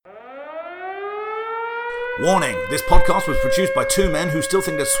Warning, this podcast was produced by two men who still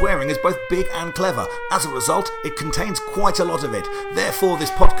think that swearing is both big and clever. As a result, it contains quite a lot of it. Therefore,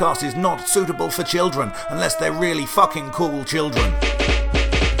 this podcast is not suitable for children, unless they're really fucking cool children.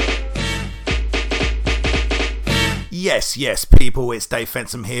 Yes, people, it's Dave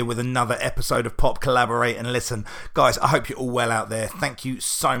Fensom here with another episode of Pop Collaborate and Listen. Guys, I hope you're all well out there. Thank you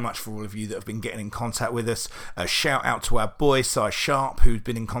so much for all of you that have been getting in contact with us. A shout out to our boy, Si Sharp, who's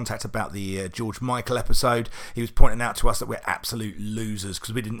been in contact about the George Michael episode. He was pointing out to us that we're absolute losers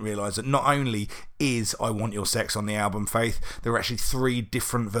because we didn't realise that not only is I Want Your Sex on the album Faith, there are actually 3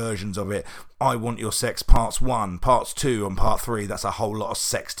 different versions of it. I Want Your Sex Parts 1, Parts 2 and Part 3. That's a whole lot of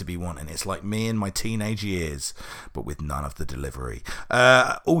sex to be wanting. It's like me in my teenage years, but with none of the delivery.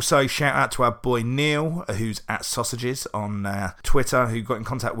 Also, shout out to our boy Neil, who's at Sausages on Twitter, who got in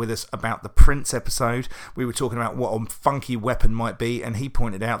contact with us about the Prince episode. We were talking about what a funky weapon might be, and he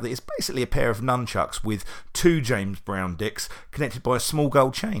pointed out that it's basically a pair of nunchucks with 2 James Brown dicks connected by a small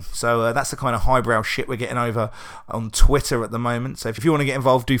gold chain. So that's the kind of highbrow shit we're getting over on Twitter at the moment. So if you want to get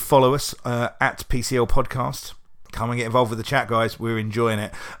involved, do follow us at PCL Podcast. Come and get involved with the chat, guys. We're enjoying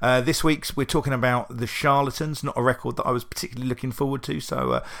it. This week's we're talking about The Charlatans, not a record that I was particularly looking forward to,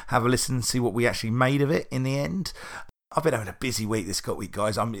 so have a listen and see what we actually made of it in the end. I've been having a busy week this week,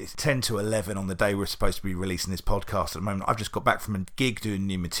 guys. It's 10 to 11 on the day we're supposed to be releasing this podcast at the moment. I've just got back from a gig doing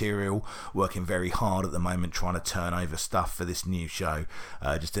new material, working very hard at the moment, trying to turn over stuff for this new show.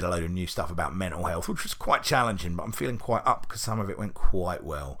 Just did a load of new stuff about mental health, which was quite challenging, but I'm feeling quite up because some of it went quite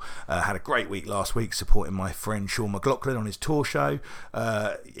well. Had a great week last week supporting my friend Sean McLaughlin on his tour show.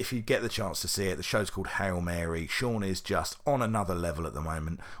 If you get the chance to see it, the show's called Hail Mary. Sean is just on another level at the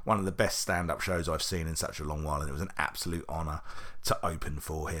moment. One of the best stand-up shows I've seen in such a long while, and it was an absolute honour to open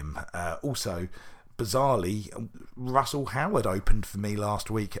for him. Also, bizarrely, Russell Howard opened for me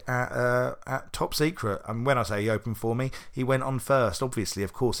last week at Top Secret, and when I say he opened for me, he went on first, obviously,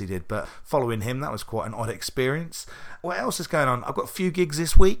 of course he did, but following him, that was quite an odd experience. What else is going on? I've got a few gigs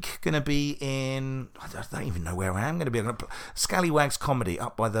this week. Going to be in, I don't even know where I am going to be. Scallywags Comedy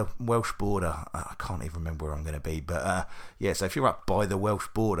up by the Welsh border. I can't even remember where I'm going to be, but yeah, so if you're up by the Welsh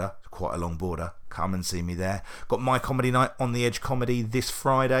border, quite a long border, come and see me there. Got my comedy night on the Edge Comedy this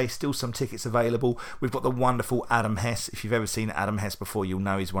Friday. Still some tickets available. We've got the wonderful Adam Hess. If you've ever seen Adam Hess before, you'll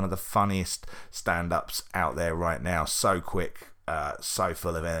know he's one of the funniest stand-ups out there right now. So quick. So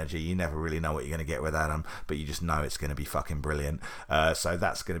full of energy. You never really know what you're going to get with Adam, but you just know it's going to be fucking brilliant. So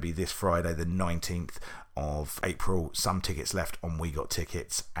that's going to be this Friday, the 19th of April. Some tickets left on We Got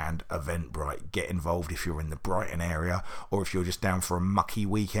Tickets and Eventbrite. Get involved if you're in the Brighton area, or if you're just down for a mucky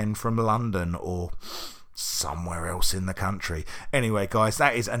weekend from London or somewhere else in the country. Anyway, guys,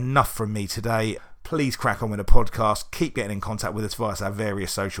 that is enough from me today. Please crack on with the podcast. Keep getting in contact with us via our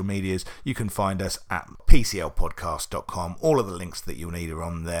various social medias. You can find us at pclpodcast.com. All of the links that you'll need are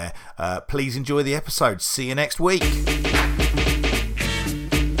on there. Please enjoy the episode. See you next week.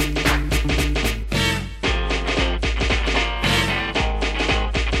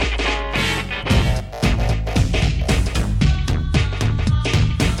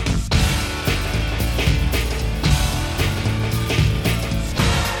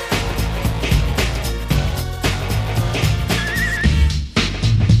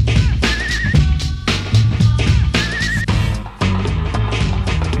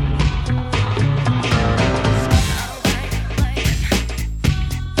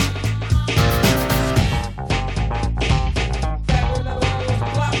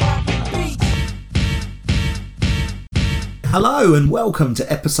 Hello and welcome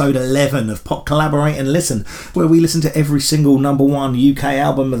to episode 11 of Pop Collaborate and Listen, where we listen to every single number 1 UK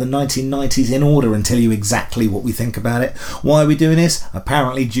album of the 1990s in order and tell you exactly what we think about it. Why are we doing this?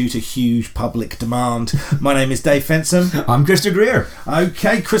 Apparently due to huge public demand. My name is Dave Fensom. I'm Krista Greer.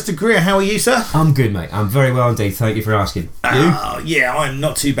 Okay, Krista Greer, how are you, sir? I'm good, mate. I'm very well indeed. Thank you for asking. You? Yeah, I'm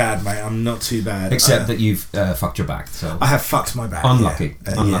not too bad, mate. I'm not too bad. Except that you've fucked your back. So I have fucked my back. Unlucky.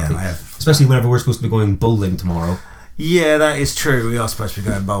 Unlucky. Yeah, I have. Especially whenever we're supposed to be going bowling tomorrow. Yeah, that is true. We are supposed to be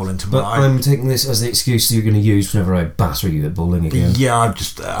going bowling tomorrow. But I'm taking this as the excuse you're going to use whenever I batter you at bowling again. Yeah,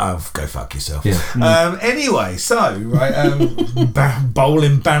 I'll go fuck yourself. Yeah. Anyway, so, right,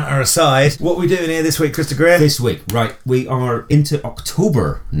 bowling banter aside, what are we doing here this week, Krista Greer? This week, right, we are into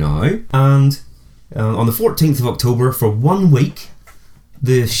October now, and on the 14th of October, for 1 week,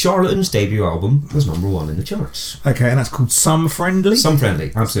 The Charlatans' debut album was number 1 in the charts. Okay, and that's called Some Friendly? Some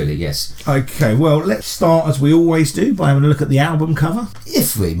Friendly, absolutely, yes. Okay, well, let's start, as we always do, by having a look at the album cover.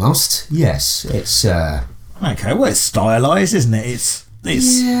 If we must, yes. It's... Okay, well, it's stylised, isn't it? It's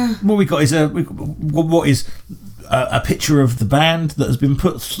yeah. What we got is a picture of the band that has been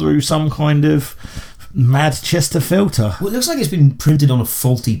put through some kind of Manchester filter. Well, it looks like it's been printed on a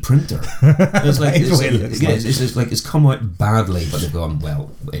faulty printer. It's like it's come out badly, but they've gone,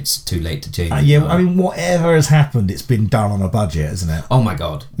 well, it's too late to change. Yeah, I mean, whatever has happened, it's been done on a budget, hasn't it? Oh my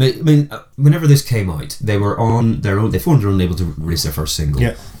god! I mean, whenever this came out, they were on their own. They formed their own label to release their first single.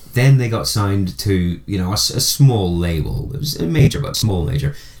 Yeah. Then they got signed to a small label. It was a major, but small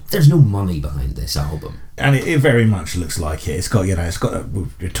major. There's no money behind this album, and it very much looks like it. It's got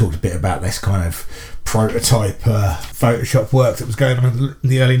we've talked a bit about this kind of prototype Photoshop work that was going on in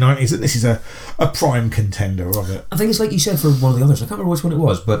the early 90s, and this is a prime contender of it. I think it's like you said for one of the others. I can't remember which one it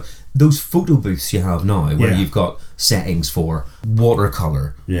was, but those photo booths you have now, where you've got settings for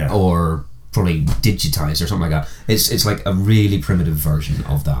watercolor or probably digitized or something like that. It's like a really primitive version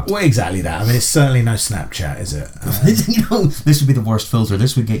of that. Well, exactly that. I mean, it's certainly no Snapchat, is it? This would be the worst filter.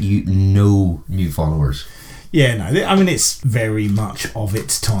 This would get you no new followers. Yeah, no. I mean, it's very much of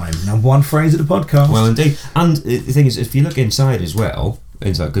its time. Number one phrase of the podcast. Well, indeed. And the thing is, if you look inside as well,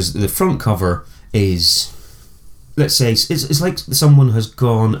 because the front cover is, let's say, it's like someone has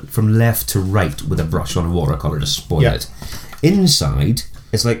gone from left to right with a brush on a watercolour to spoil it. Inside,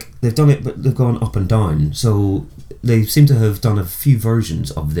 it's like they've done it, but they've gone up and down. So they seem to have done a few versions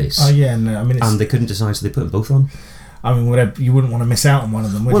of this. Oh yeah, no, I mean, and they couldn't decide, so they put them both on. I mean, whatever, you wouldn't want to miss out on one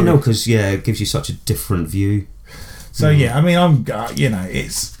of them, would you? Well, no, because it gives you such a different view. So yeah, I mean,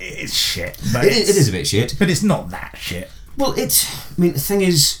 it's shit. But it is a bit shit, but it's not that shit. Well, the thing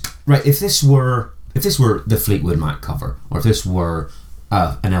is, right? If this were the Fleetwood Mac cover, or if this were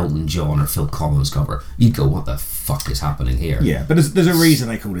an Elton John or Phil Collins cover, you'd go, "What the fuck is happening here?" Yeah, but there's a reason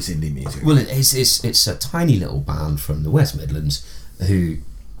they call this indie music. Well, it's a tiny little band from the West Midlands who,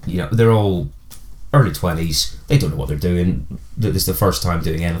 they're all early 20s. They don't know what they're doing. This is the first time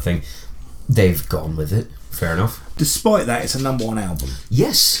doing anything. They've gone with it. Fair enough. Despite that, it's a number one album.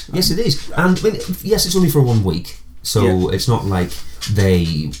 Yes, it is. And yes, it's only for 1 week, so it's not like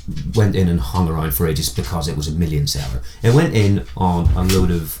they went in and hung around for ages because it was a million seller. It went in on a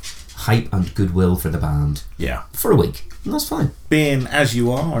load of hype and goodwill for the band. Yeah. For a week. And that's fine. Being, as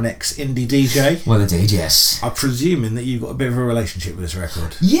you are, an ex-indie DJ. Well, indeed, yes. I'm presuming that you've got a bit of a relationship with this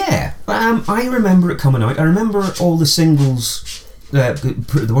record. Yeah. I remember it coming out. I remember all the singles,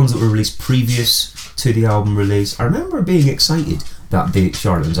 the ones that were released previous to the album release. I remember being excited that the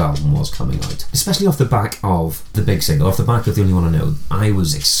Charlatans album was coming out, especially off the back of the big single, off the back of The Only One I Know. I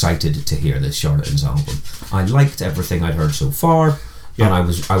was excited to hear this Charlatans album. I liked everything I'd heard so far. Yeah. And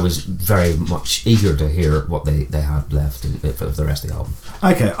I was very much eager to hear what they had left for the rest of the album.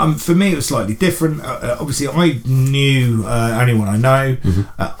 Okay, for me it was slightly different. Obviously, I knew Only One I Know.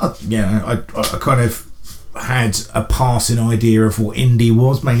 Mm-hmm. I kind of had a passing idea of what indie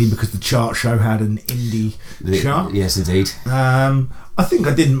was, mainly because the chart show had an indie chart. Yes, indeed. I think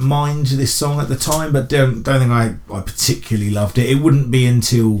I didn't mind this song at the time, but don't think I particularly loved it. It wouldn't be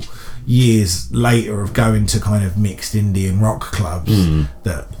until years later of going to kind of mixed indie and rock clubs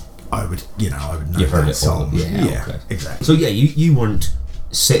that I would know you heard that it song. All. Yeah, okay. Exactly. So yeah, you weren't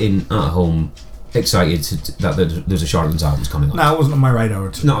sitting at home excited that there's a Charlatans album coming on. No, it wasn't on my radar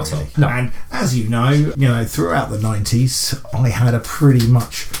at all. Not at all. No. And as you know, throughout the 90s, I had a pretty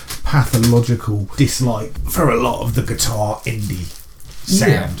much pathological dislike for a lot of the guitar indie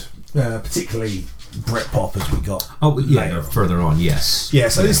sound, particularly Britpop as we got. Oh yeah, later. Further on, yes. Yeah,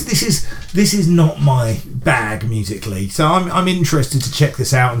 so this is not my bag musically. So I'm interested to check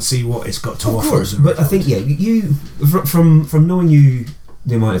this out and see what it's got to offer. Of course, but I think you from knowing you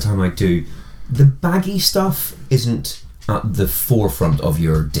the amount of time I do, the baggy stuff isn't at the forefront of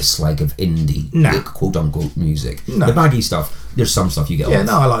your dislike of indie, quote unquote music. No. The baggy stuff, there's some stuff you get. Yeah,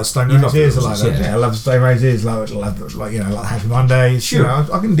 I like Stone Roses. I like that. Yeah, I love Stone Roses. Like Happy Mondays. Sure,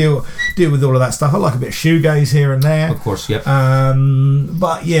 I can deal with all of that stuff. I like a bit of shoegaze here and there. Of course, yep.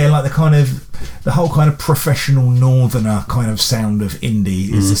 But yeah, like the whole kind of professional northerner kind of sound of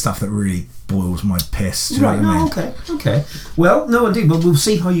indie is the stuff that really boils my piss. Do you know what I mean? Okay. Well, no, indeed. But we'll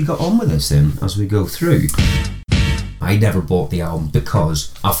see how you got on with this then as we go through. I never bought the album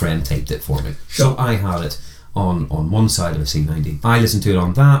because a friend taped it for me. Sure. So I had it on one side of a C90. I listened to it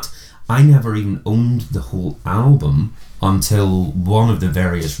on that. I never even owned the whole album until one of the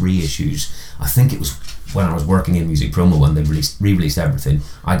various reissues. I think it was when I was working in music promo when they re-released everything.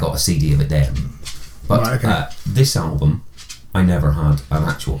 I got a CD of it then. But this album, I never had an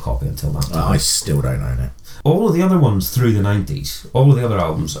actual copy until that time. I still don't own it. All of the other ones through the 90s, all of the other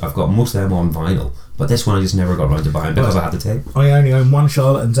albums, I've got most of them on vinyl. But this one I just never got around to buying because I had the tape. I only own one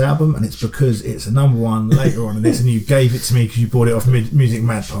Charlatans album, and it's because it's a number one later on in this, and you gave it to me because you bought it off Music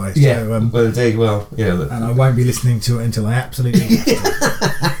Magpie. Yeah, so, well, indeed, well, yeah. And I won't be listening to it until I absolutely have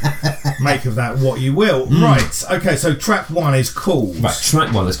to. make of that what you will. Right, okay, so track 1 is called... Right,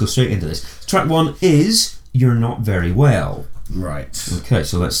 track 1, let's go straight into this. Track 1 is You're Not Very Well. Right. Okay,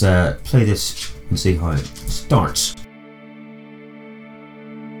 so let's play this and see how it starts.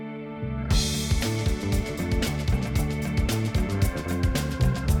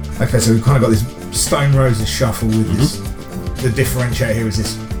 Okay, so we've kind of got this Stone Roses shuffle with this. The differentiator here is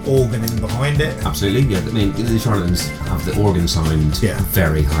this organ in behind it. Absolutely, yeah. I mean, the Charlatans have the organ sound Yeah.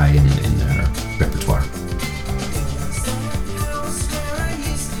 very high in their repertoire.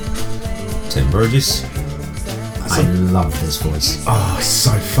 Tim Burgess. I love his voice. Oh, it's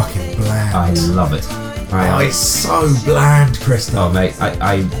so fucking bland. I love it. It's so bland, Krista. Oh, mate,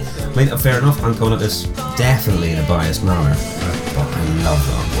 I mean, fair enough, I'm coming at this definitely in a biased manner, but I love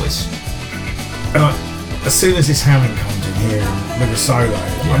that voice. And as soon as this Hammond comes in here with a solo,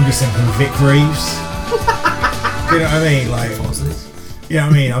 I'm just thinking Vic Reeves. Do you know what I mean? Like, you know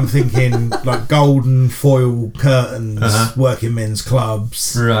what I mean? I'm thinking like golden foil curtains, working men's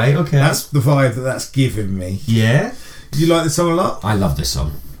clubs. Right, okay. That's the vibe that's giving me. Yeah? Do you like this song a lot? I love this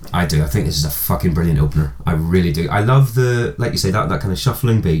song. I do. I think this is a fucking brilliant opener. I really do. I love the, like you say, that kind of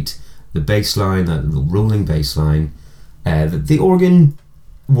shuffling beat, the bass line, the rolling bass line. The organ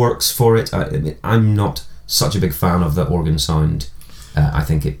works for it. I mean, I'm not such a big fan of the organ sound. I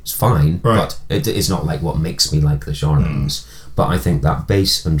think it's fine, but it is not like what makes me like the Charlatans. But I think that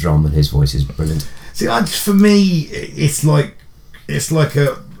bass and drum and his voice is brilliant. See, for me, it's like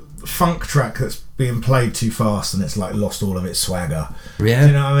a funk track that's being played too fast and it's like lost all of its swagger. Yeah. Do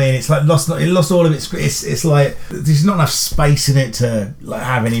you know what I mean? It's like it lost all of its. It's like there's not enough space in it to like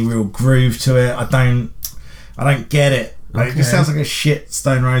have any real groove to it. I don't get it. Like, it just sounds like a shit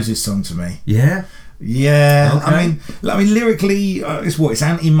Stone Roses song to me. Yeah. Yeah. Okay. I mean, lyrically, it's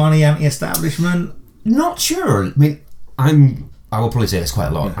anti-money, anti-establishment. Not sure. I mean, I will probably say this quite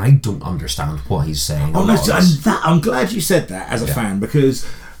a lot. I don't understand what he's saying. I'm glad you said that as a fan, because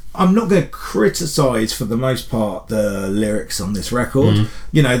I'm not going to criticise for the most part the lyrics on this record.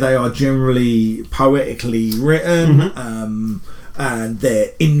 You know, they are generally poetically written, and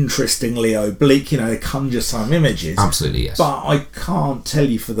they're interestingly oblique. You know, they conjure some images. Absolutely, yes. But I can't tell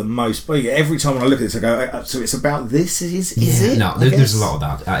you for the most part. Every time when I look at this, I go, so it's about this? Is it? No, there's a lot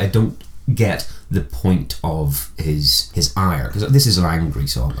of that. I don't get the point of his ire, because this is an angry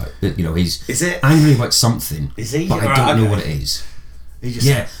song. Like, you know, he's angry about something. Is he? But I don't know what it is. I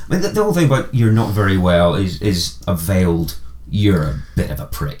mean, the whole thing about You're Not Very Well is a veiled, you're a bit of a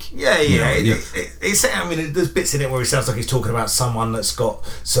prick. Yeah. It's, I mean, there's bits in it where it sounds like he's talking about someone that's got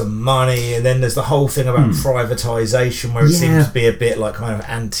some money, and then there's the whole thing about privatisation where it seems to be a bit like kind of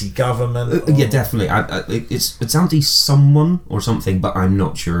anti-government. Yeah, definitely. It's anti-someone or something, but I'm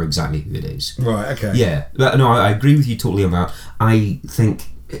not sure exactly who it is. Right, okay. Yeah, but no, I agree with you totally on that. I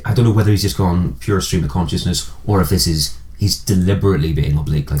don't know whether he's just gone pure stream of consciousness or if he's deliberately being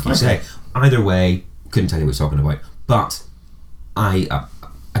oblique, like you say. Either way, couldn't tell you what he's talking about. But I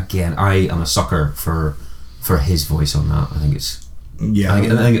am a sucker for his voice on that. I think it's I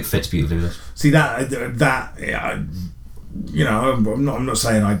think it fits beautifully with this. See that you know, I'm not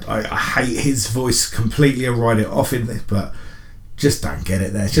saying I hate his voice completely or write it off in this, but just don't get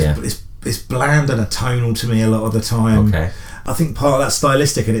it there. It's just it's bland and atonal to me a lot of the time. Okay. I think part of that's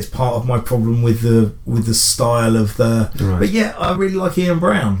stylistic, and it's part of my problem with the style of the. Right. But yeah, I really like Ian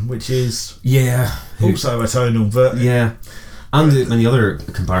Brown, which is also atonal. But and the other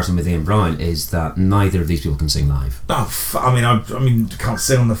comparison with Ian Brown is that neither of these people can sing live. I mean, can't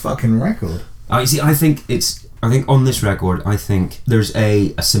sing on the fucking record. You see, I think on this record, I think there's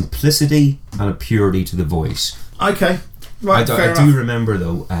a simplicity and a purity to the voice. Okay, right. I do remember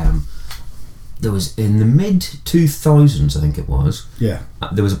though. There was in the mid 2000s, I think it was. Yeah.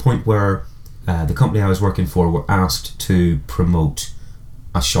 There was a point where the company I was working for were asked to promote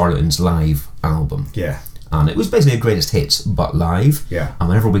a Charlatans live album. Yeah. And it was basically a greatest hits, but live. Yeah. And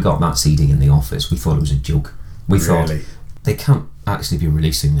whenever we got that CD in the office, we thought it was a joke. We thought they can't actually be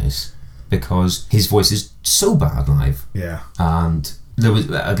releasing this because his voice is so bad live. Yeah. And there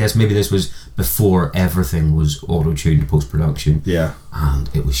was, I guess maybe this was before everything was auto-tuned post-production. Yeah. And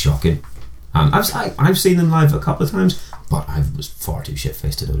it was shocking. I've seen them live a couple of times, but I was far too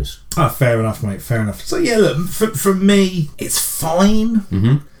shit-faced to notice. Oh, fair enough, mate. Fair enough. So yeah, look, for me, it's fine.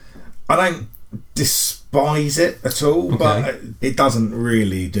 Mm-hmm. I don't despise it at all, but it doesn't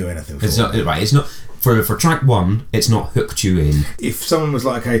really do anything for me. Right, it's not for track one. It's not hooked you in. If someone was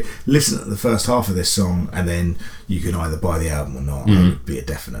like, "Okay, listen to the first half of this song, and then you can either buy the album or not," it would be a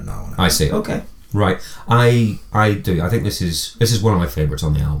definite no on it. I see. Okay. Right, I do. I think this is one of my favourites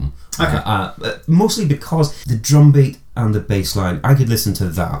on the album. Okay. Mostly because the drum beat and the bass line, I could listen to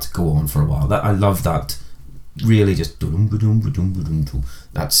that go on for a while. I love that. Really, just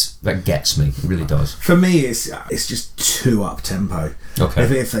that gets me. It really does. For me, it's just too up tempo. Okay.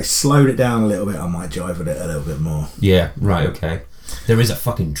 If they slowed it down a little bit, I might jive with it a little bit more. Yeah. Right. Okay. There is a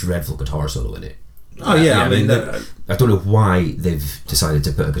fucking dreadful guitar solo in it. Oh yeah. I mean, I don't know why they've decided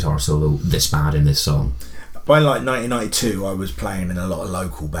to put a guitar solo this bad in this song. By like 1992, I was playing in a lot of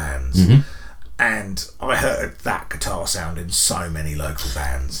local bands. And I heard that guitar sound in so many local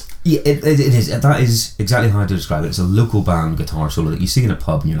bands. Yeah, it is. That is exactly how I describe it. It's a local band guitar solo that you see in a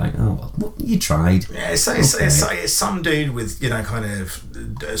pub and you're like, oh, well, you tried. Yeah, it's some dude with, kind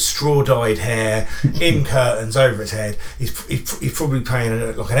of straw-dyed hair, in curtains over his head. He's probably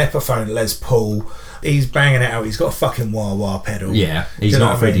playing like an Epiphone Les Paul. He's banging it out. He's got a fucking wah-wah pedal. Yeah, he's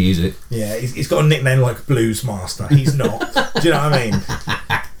not afraid to use it. Yeah, he's got a nickname like Blues Master. He's not. Do you know what I mean?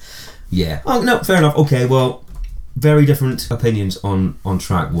 Yeah. Oh, no, fair enough. Okay, well, very different opinions on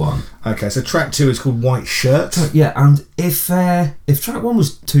track 1. Okay, so track 2 is called White Shirt. Yeah, and if track 1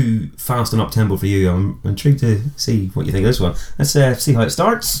 was too fast and up-tempo for you, I'm intrigued to see what you think of this one. Let's see how it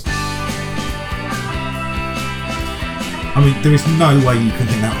starts. I mean, there is no way you can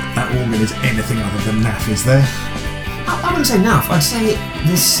think that organ is anything other than naff, is there? I wouldn't say naff. I'd say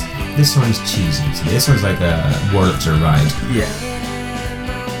this sounds cheesy to me. This sounds like a Wurlitzer ride. Yeah.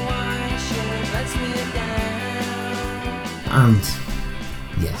 And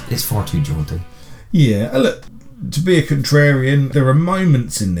yeah, it's far too jaunty. Yeah, look, to be a contrarian, there are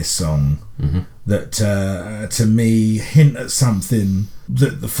moments in this song that to me hint at something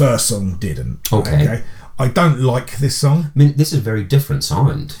that the first song didn't. Okay. I don't like this song. I mean, this is a very different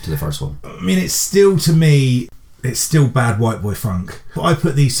sound to the first one. I mean, it's still, to me, it's still bad white boy funk. But I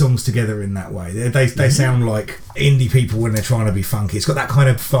put these songs together in that way. They sound like indie people when they're trying to be funky. It's got that kind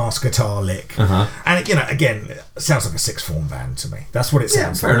of fast guitar lick. And, again, it sounds like a sixth form band to me. That's what it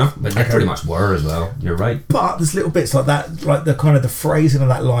sounds fair like. Enough. But they pretty much were as well. You're right. But there's little bits like that, like the kind of the phrasing of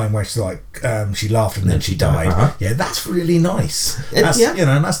that line where she's like, she laughed and then she died. Yeah, that's really nice. That's,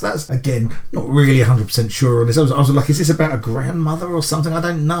 and that's again, not really 100% sure on this. I was like, is this about a grandmother or something? I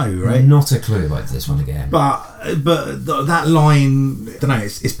don't know, right? Not a clue about this one again. But that line, I don't know,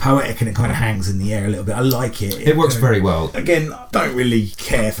 it's poetic and it kind of hangs in the air a little bit. I like it. It works very well. Again, I don't really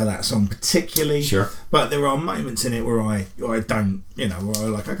care for that song particularly. Sure. But there are moments in it where I don't, where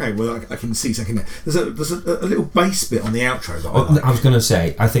I'm like, okay, well, I can see something there. There's a little bass bit on the outro that I like. I was going to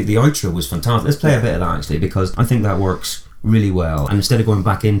say, I think the outro was fantastic. Let's play a bit of that actually, because I think that works really well. And instead of going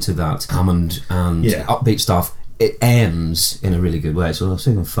back into that Hammond and upbeat stuff, it ends in a really good way. So I'll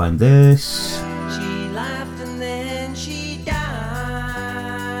see if I can find this. She laughed and then she died.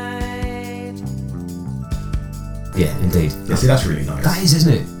 Yeah, indeed. Yeah, see, that's really nice. That is,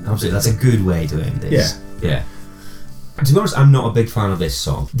 isn't it? Absolutely. That's a good way to end this. Yeah. To be honest, I'm not a big fan of this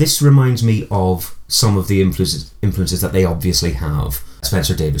song. This reminds me of some of the influences that they obviously have.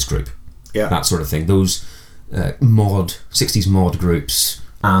 Spencer Davis Group. Yeah. That sort of thing. Those 60s mod groups.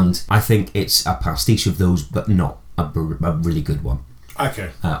 And I think it's a pastiche of those, but not a really good one. Okay.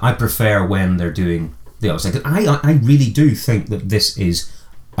 I prefer when they're doing the other side. I really do think that this is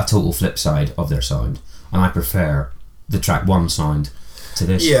a total flip side of their sound. And I prefer the track 1 sound to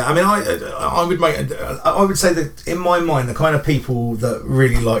this. Yeah, I mean, I would say that in my mind, the kind of people that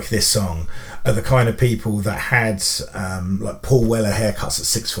really like this song are the kind of people that had like Paul Weller haircuts at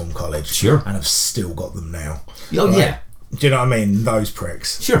sixth form college, sure, and have still got them now. Oh right? Yeah, do you know what I mean? Those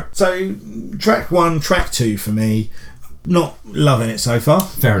pricks. Sure. So track 1, track 2 for me, not loving it so far.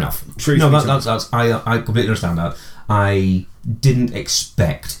 Fair enough. That's I completely understand that. I didn't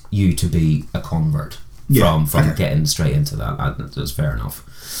expect you to be a convert. From getting straight into that. That's fair enough.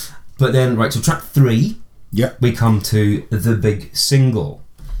 But then, right, so track 3, we come to the big single.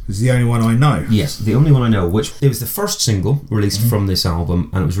 It's the only one I know. Yes, the only one I know, which it was the first single released from this album,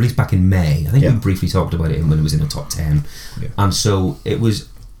 and it was released back in May. I think we briefly talked about it when it was in the top 10. Yeah. And so it was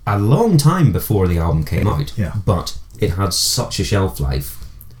a long time before the album came out, but it had such a shelf life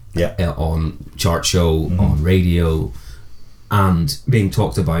on chart show, on radio, and being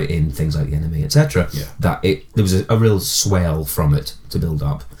talked about in things like The Enemy, etc. That there was a real swell from it to build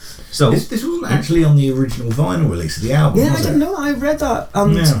up. So this wasn't actually on the original vinyl release of the album. Yeah, I didn't know. I read that.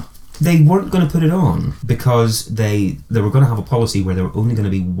 They weren't going to put it on because they were going to have a policy where there were only going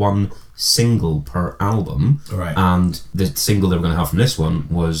to be one single per album, right? And the single they were going to have from this one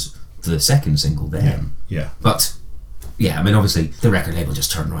was the second single then. Yeah. But yeah, I mean, obviously, the record label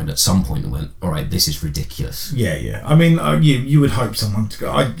just turned around at some point and went, all right, this is ridiculous. Yeah. I mean, you would hope someone to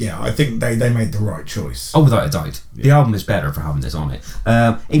go, I think they made the right choice. Oh, without a doubt. Yeah. The album is better for having this on it.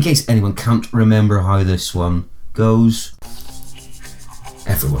 In case anyone can't remember how this one goes.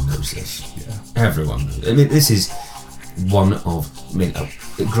 Everyone knows this. Yeah. Everyone knows. I mean, this is one of. I mean,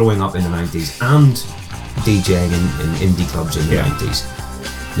 growing up in the 90s and DJing in indie clubs in the 90s,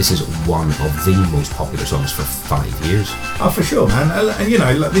 this is one of the most popular songs for 5 years. Oh, for sure, man. And you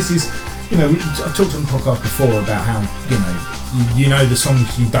know, like, this is, you know, I've talked on the podcast before about how, you know the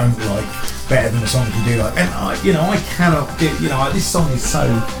songs you don't like better than the songs you do like, and I cannot do, this song is so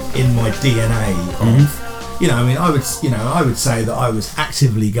in my DNA of, I would say that I was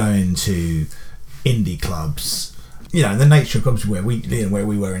actively going to indie clubs. You know, the nature of clubs where we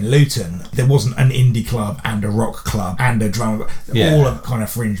were in Luton, there wasn't an indie club and a rock club and a drum. Yeah. All of kind of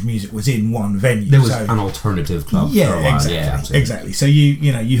fringe music was in one venue. There was an alternative club for a while. Exactly. Yeah, absolutely. Exactly. So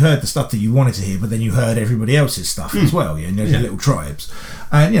you heard the stuff that you wanted to hear, but then you heard everybody else's stuff as well. And there's little tribes.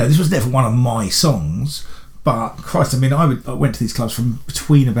 And this was never one of my songs. But Christ, I mean, I went to these clubs from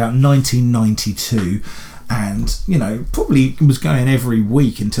between about 1992 and probably was going every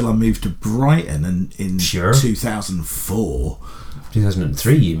week until I moved to Brighton in 2004.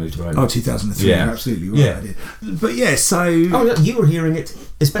 2003 you moved to Brighton. Oh, 2003, yeah. Absolutely right. Yeah. I did. But yeah, so you were hearing it,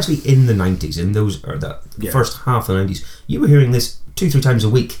 especially in the 90s, in those first half of the 90s. You were hearing this 2-3 times a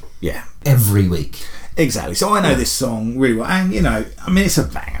week. Yeah, every week. Exactly. So I know this song really well, and it's a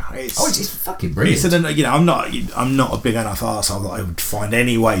banger. It's fucking brilliant. I'm not a big enough arsehole that I would find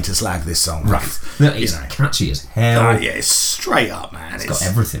any way to slag this song. Right. No, it's catchy as hell. Yeah, it's straight up, man. It's got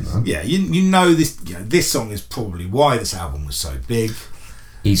everything, man. Yeah, you know this. This song is probably why this album was so big.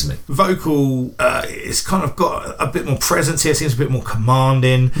 Easily. Vocal, it's kind of got a bit more presence here. Seems a bit more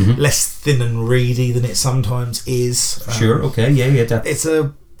commanding, less thin and reedy than it sometimes is. Sure. Okay. Yeah. Definitely. It's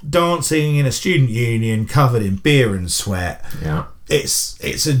a dancing in a student union covered in beer and sweat. Yeah.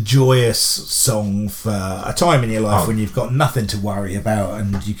 It's a joyous song for a time in your life when you've got nothing to worry about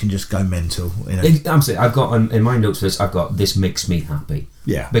and you can just go mental. Absolutely. I've got in my notes for this. I've got this makes me happy.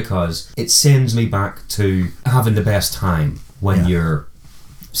 Yeah. Because it sends me back to having the best time when you're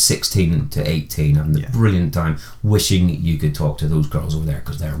 16 to 18, having the brilliant time, wishing you could talk to those girls over there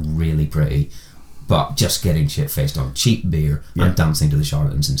because they're really pretty. But just getting shit-faced on cheap beer and dancing to the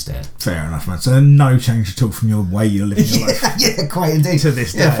Charlatans instead. Fair enough, man. So no change at all from your way you're living your life. Yeah, quite indeed. To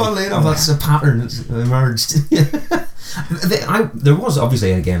this day. Yeah, funnily enough, that's a pattern that's emerged. There was,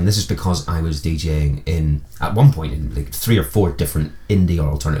 obviously, again, this is because I was DJing at one point in like 3 or 4 different indie or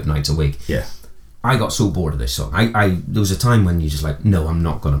alternative nights a week. Yeah. I got so bored of this song. There was a time when you just like, no, I'm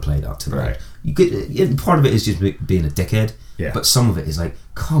not going to play that tonight. Right. You could, part of it is just being a dickhead, but some of it is like,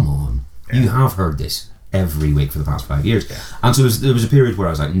 come on. You have heard this every week for the past 5 years. Yeah. And so there was a period where I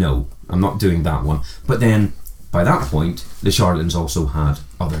was like, no, I'm not doing that one. But then, by that point, the Charlatans also had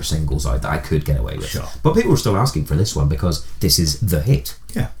other singles out that I could get away with. Sure. But people were still asking for this one because this is the hit.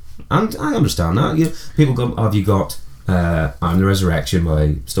 Yeah. And I understand that. People go, have you got I'm the Resurrection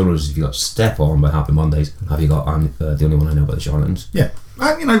by Stone Roses? Have you got Step On by Happy Mondays? Have you got I'm the Only One I Know by the Charlatans? Yeah.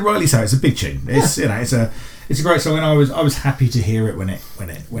 And, rightly so, it's a big tune. It's it's a great song, and I was happy to hear it when it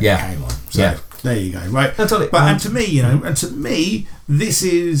came on. So there you go, right? Totally. But and to me, this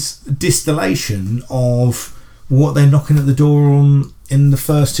is distillation of what they're knocking at the door on in the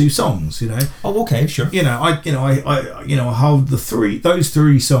first 2 songs. Oh, okay, sure. I hold those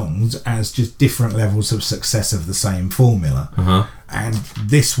three songs as just different levels of success of the same formula, and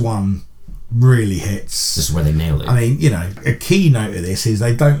this one really hits. This is where they nailed it. I mean, a key note of this is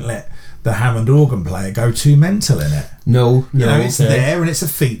they don't let the Hammond organ player go too mental in it. No, it's there and it's a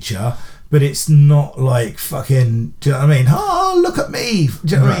feature, but it's not like fucking. Do you know what I mean? Oh, look at me.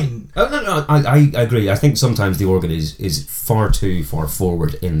 Do you know what I mean? Oh, no, I agree. I think sometimes the organ is far too far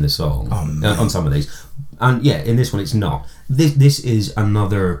forward in the song on some of these, and in this one it's not. This is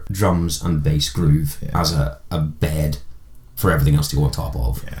another drums and bass groove as a bed for everything else to go on top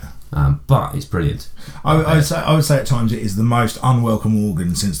of. Yeah. But it's brilliant. I would say at times it is the most unwelcome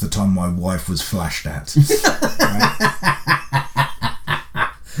organ since the time my wife was flashed at.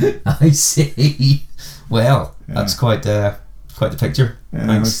 I see. Well, that's quite the picture. Yeah,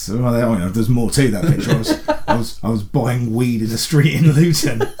 thanks. There's more to that picture. I was buying weed in a street in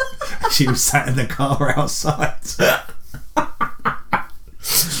Luton. She was sat in the car outside.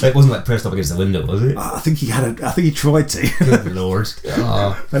 It wasn't like pressed up against the window, was it? I think he tried to. Good lord.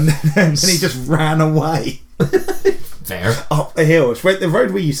 Oh. And then he just ran away. Fair. Up a hill. It's the road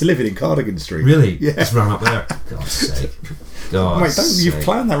we used to live in Cardigan Street. Really? Yeah. Just ran up there. God's sake. God's sake. You've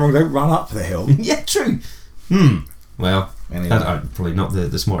planned that wrong. Don't run up the hill. Yeah, true. Well, anyway. I'm probably not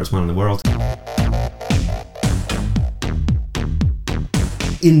the smartest man in the world.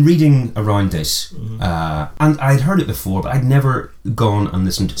 In reading around this, And I'd heard it before, but I'd never gone and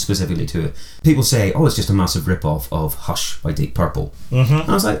listened specifically to it. People say, oh, it's just a massive rip-off of Hush by Deep Purple. Mm-hmm. And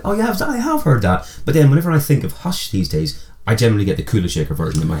I was like, oh yeah, I have heard that. But then whenever I think of Hush these days, I generally get the Kula Shaker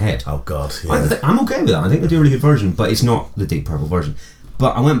version in my head. Oh God, yeah. I'm okay with that. I think they do a really good version, but it's not the Deep Purple version.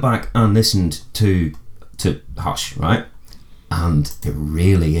 But I went back and listened to Hush, right? And it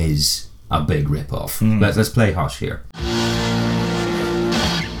really is a big rip-off. Let's play Hush here.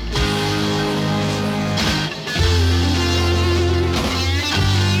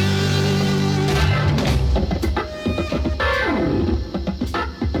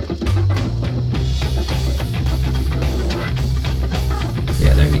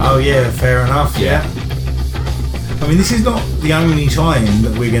 Oh yeah, fair enough. Yeah. I mean, this is not the only time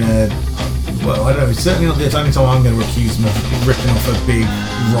that we're gonna. Well, I don't know. It's certainly not the only time I'm going to accuse them of ripping off a big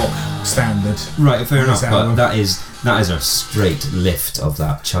rock standard. Right, fair enough. But that is a straight lift of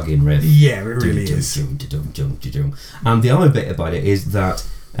that chugging riff. Yeah, it really is. And the other bit about it is that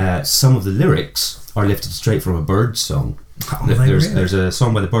some of the lyrics are lifted straight from a Byrds song. Oh, there's a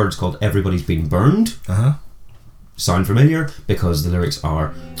song by the Byrds called "Everybody's Been Burned." Sound familiar? Because the lyrics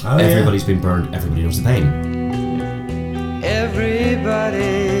are everybody's been burned, everybody knows the pain. Everybody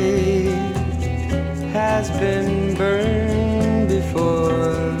has been burned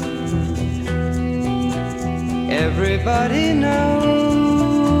before. Everybody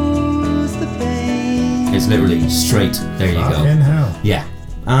knows the pain. It's literally straight, there you go. Hell. Yeah.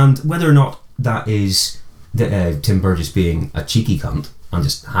 And whether or not that is Tim Burgess being a cheeky cunt and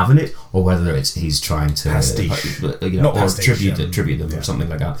just having it, or whether he's trying to pastiche, or pastiche, tribute them or something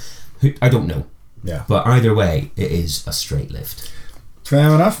like that. I don't know. Yeah. But either way, it is a straight lift.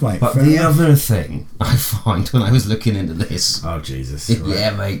 Fair enough, mate. But the other thing I found when I was looking into this... Oh, Jesus. Yeah,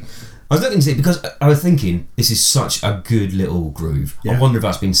 mate. I was looking to see, because I was thinking, this is such a good little groove. Yeah. I wonder if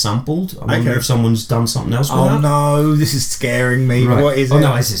that's been sampled. I wonder if someone's done something else with that. Oh, no, this is scaring me. Right. What is it? Oh,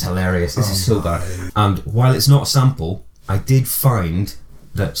 no, this is hilarious. This is so bad. And while it's not a sample, I did find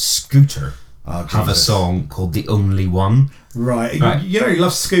that Scooter have a song called The Only One. Right. You know you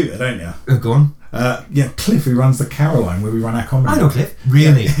love Scooter, don't you? Go on. Cliff, who runs the Caroline, where we run our comedy. I know Cliff.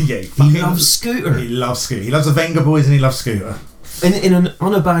 Really? Yeah. He loves Scooter. He loves Scooter. He loves the Venga Boys and he loves Scooter. In an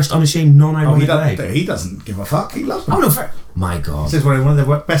unabashed, unashamed, non-ironic way. He doesn't give a fuck. He loves them. Oh, no, fair. My God. This is one of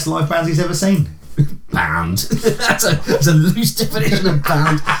the best live bands he's ever seen. Band. That's a loose definition of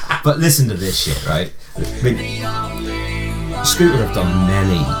band. But listen to this shit, right? I mean, Scooter have done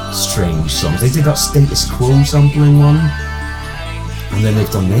many strange songs. They did that Status Quo sampling one, and then they've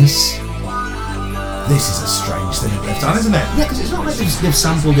done this. This is a strange thing that they've done, isn't it? Yeah, because it's not like they've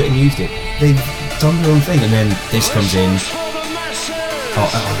sampled it and used it. They've done their own thing, and then this comes in.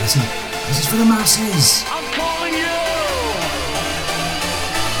 Oh, listen. This is for the masses. I'm calling you.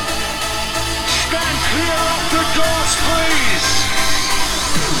 Stand clear of the doors, please.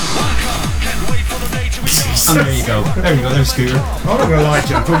 Can't wait for the day to be done. And there you go. There's Scooter. I'm not going to lie to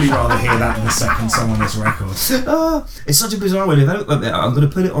you, I'd probably rather hear that than the second song on this record. It's such a bizarre one. I'm going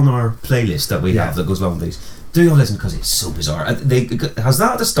to put it on our playlist that we have that goes along with these. Do go listen, because it's so bizarre. Has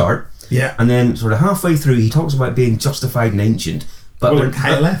that at the start, and then sort of halfway through he talks about being justified and ancient, but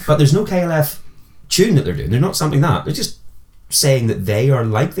there's no KLF tune that they're doing. They're not sampling that. They're just saying that they are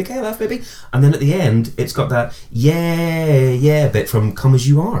like the KLF, maybe. And then at the end, it's got that yeah bit from "Come As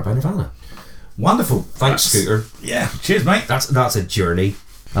You Are" by Nirvana. Wonderful. Thanks, Scooter. Yeah. Cheers, mate. That's a journey.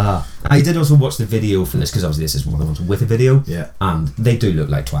 I did also watch the video for this, because obviously this is one of the ones with a video. Yeah. And they do look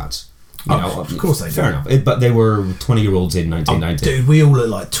like twats. Of course they do. Fair enough. But they were 20-year-olds in 1990. Dude, we all look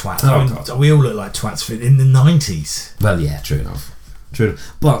like twats. We all look like twats in the 90s. Well, yeah, true enough.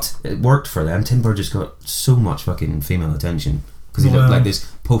 But it worked for them. Tim Burgess got so much fucking female attention because he looked like this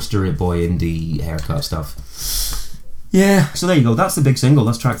poster boy indie haircut stuff. Yeah, so there you go. That's the big single.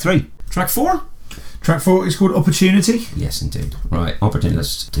 That's track 3. Track 4? Track 4 is called Opportunity. Yes, indeed. Right, Opportunity.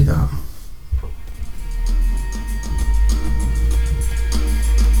 Let's do that.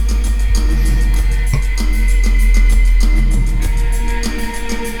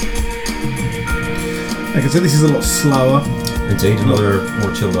 Okay, so this is a lot slower. Indeed, another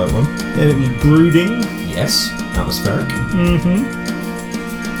more chilled out one. A little brooding. Yes, atmospheric. Mm-hmm.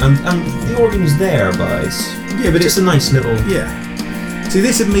 And the organ's there, but it's but it's a nice little. Yeah. See,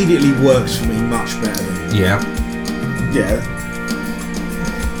 this immediately works for me much better than. Yeah.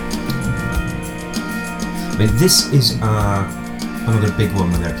 I mean, this is another big one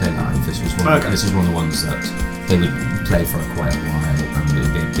with their K Live. This is one of the ones that they would play for quite a while, and it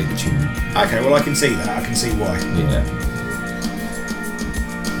would be a big tune. Okay, well I can see that. I can see why. Yeah.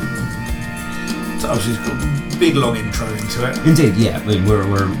 So obviously it's got a big long intro into it. Indeed, yeah. I mean, we're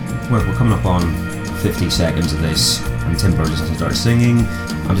coming up on 50 seconds of this, and Tim Burns doesn't start singing.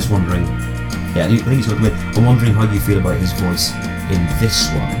 I'm just wondering, I think he's talking about, I'm wondering how you feel about his voice in this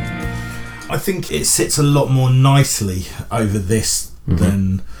one. I think it sits a lot more nicely over this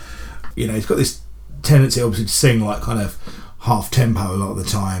than, he's got this tendency obviously to sing like kind of half tempo a lot of the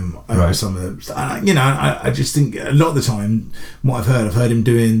time over some of them. I just think a lot of the time what I've heard him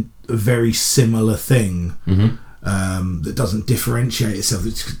doing a very similar thing that doesn't differentiate itself.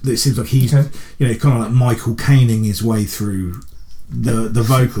 It seems like he's kind of like Michael Caine-ing his way through the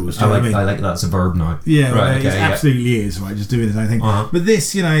vocals. Do you know what I mean? I like that's a verb now. Yeah, right, it absolutely is, right, just doing his own thing. But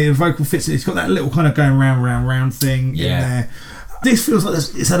this, the vocal fits it. It's got that little kind of going round thing in there. This feels like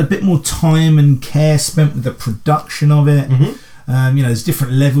it's had a bit more time and care spent with the production of it. There's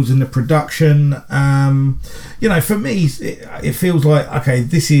different levels in the production. For me, it feels like, okay,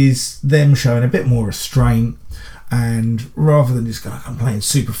 this is them showing a bit more restraint, and rather than just going, I'm playing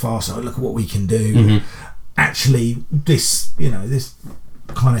super fast, so look at what we can do. Actually, this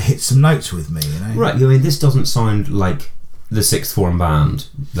kind of hits some notes with me. Right. I mean, this doesn't sound like the Sixth Form band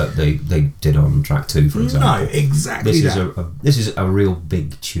that they did on track 2, for example. No, exactly. This is a real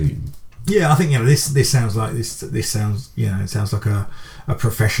big tune. Yeah, I think this sounds like this sounds it sounds like a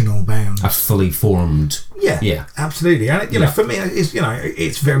professional band, a fully formed. Yeah, absolutely. And for me,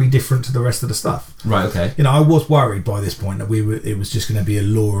 it's very different to the rest of the stuff. Right. Okay. I was worried by this point that it was just going to be a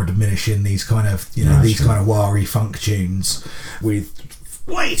law of diminishing these kind of kind of wah-y funk tunes with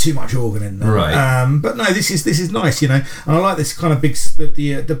way too much organ in there. Right. But no, this is nice, and I like this kind of big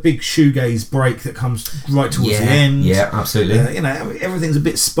the big shoegaze break that comes right towards the end. Yeah, absolutely. Everything's a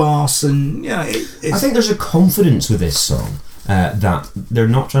bit sparse, and I think there's a confidence with this song that they're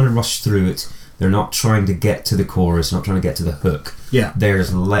not trying to rush through it. They're not trying to get to the chorus, not trying to get to the hook. Yeah. They're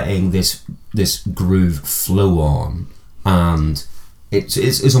just letting this groove flow on, and it's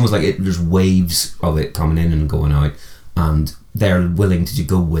almost like there's waves of it coming in and going out, and they're willing to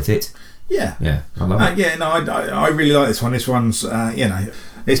go with it. Yeah. I love it. I really like this one. This one's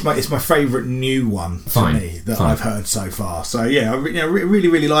it's my favourite new one for me that I've heard so far. So I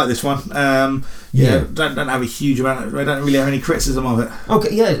really like this one. Don't have a huge amount. I don't really have any criticism of it.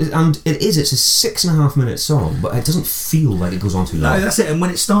 Okay, and it's a 6.5 minute song, but it doesn't feel like it goes on too long. No, that's it. And when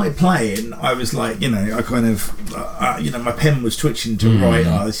it started playing, I was like, I kind of, my pen was twitching to write.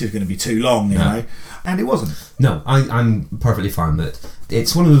 Oh, this is going to be too long, you know, and it wasn't. No, I'm perfectly fine with it.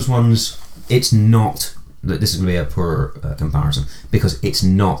 It's one of those ones. It's not. This is going to be a poor comparison because it's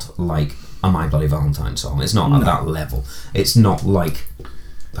not like a My Bloody Valentine song. It's not at that level. It's not like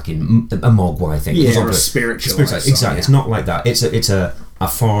fucking a Mogwai thing. Yeah, or a spiritual song. Exactly. Yeah. It's not like that. It's a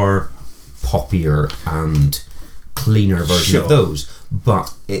far poppier and cleaner version of those.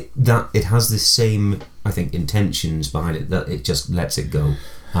 But it has the same, I think, intentions behind it, that it just lets it go.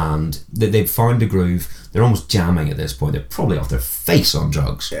 And they've found a groove. They're almost jamming at this point. They're probably off their face on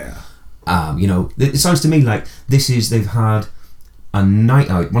drugs. Yeah. It sounds to me like they've had a night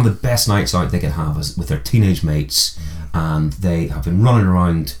out, one of the best nights out they could have with their teenage mates, and they have been running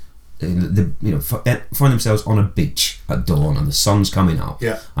around. Find themselves on a beach at dawn, and the sun's coming up,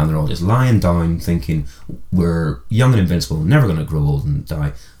 and they're all just lying down, thinking we're young and invincible, never going to grow old and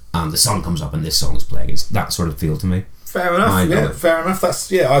die. And the sun comes up, and this song's playing. It's that sort of feel to me. Fair enough. Fair enough.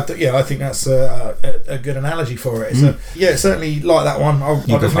 That's I think that's a good analogy for it. So certainly like that one. I'll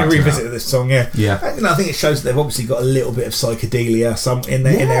definitely revisit this song. Yeah. I think it shows that they've obviously got a little bit of psychedelia in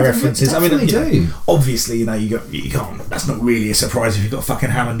their references. I mean, obviously, you can't. That's not really a surprise if you've got a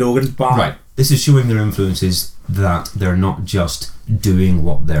fucking Hammond organ. But right. This is showing their influences, that they're not just doing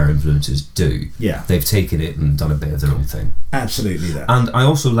what their influences do. Yeah. They've taken it and done a bit of their own thing. Absolutely that. And I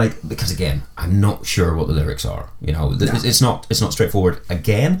also like, because again, I'm not sure what the lyrics are. It's not straightforward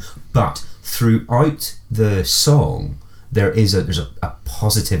again, but throughout the song there's a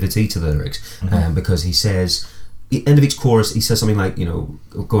positivity to the lyrics, because he says, at the end of each chorus he says something like,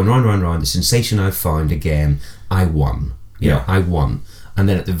 going round, the sensation I've found again, I won. I won. And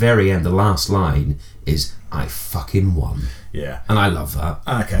then at the very end, the last line is, I fucking won. Yeah. And I love that.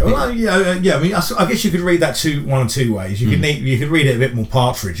 Okay. Well, I mean, I guess you could read that one of two ways. You could read it a bit more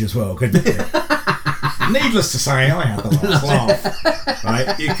Partridge as well, couldn't you? Needless to say, I had the last laugh.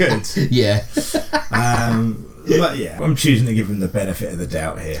 Right? You could. Yeah. But I'm choosing to give him the benefit of the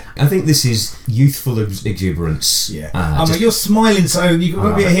doubt here. I think this is youthful exuberance. Yeah. You're smiling so... You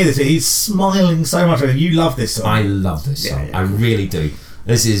won't be able to hear this. He's smiling so much. You love this song. I love this song. I really do.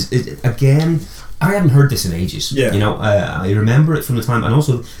 This is... again... I hadn't heard this in ages. Yeah. I remember it from the time, and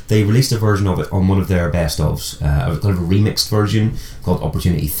also they released a version of it on one of their best ofs, kind of a remixed version called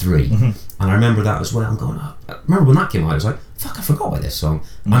Opportunity 3. And I remember that as well. I'm going, I remember when that came out, I was like, fuck, I forgot about this song.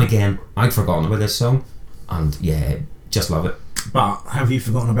 And again, I'd forgotten about this song, and yeah, just love it. But have you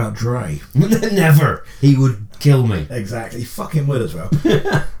forgotten about Dre? Never. He would kill me. Exactly. He fucking would as well.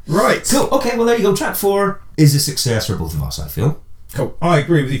 Right. Cool. Okay, well there you go. Track 4 is a success for both of us, I feel. Cool. I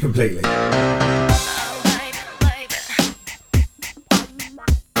agree with you completely.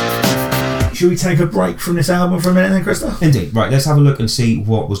 Should we take a break from this album for a minute then, Krista? Indeed. Right, let's have a look and see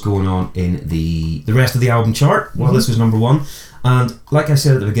what was going on in the rest of the album chart. Well, this was number 1. And like I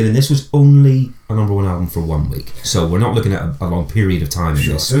said at the beginning, this was only a number 1 album for 1 week. So we're not looking at a long period of time in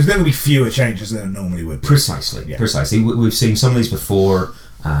this. So there's going to be fewer changes than there normally would be. Precisely. Yeah. Precisely. We've seen some of these before.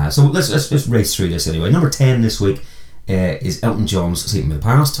 So let's race through this anyway. Number 10 this week is Elton John's Sleeping with the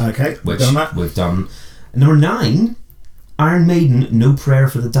Past. Okay, which done that. We've done. Number 9, Iron Maiden, No Prayer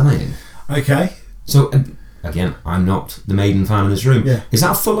for the Dying. Okay. So, again, I'm not the Maiden fan in this room. Yeah. Is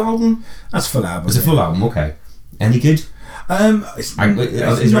that a full album? That's a full album. It's a full album, okay. Any good? Is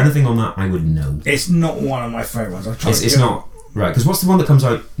there anything on that I would know? It's not one of my favourite ones. I've tried It's not. Right, because what's the one that comes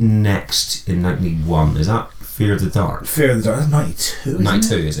out next in 91? Is that Fear of the Dark? Fear of the Dark. That's 92, isn't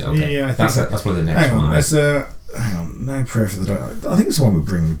 92, it? is it? Okay. Yeah, I think that's so. that's probably the next Hang on, one. that's hang on, No Prayer for the Dark. I think it's the one with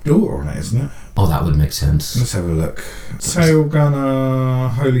Bring the Daughter on it, isn't it? Oh, that would make sense. Let's have a look. Tail Gunner,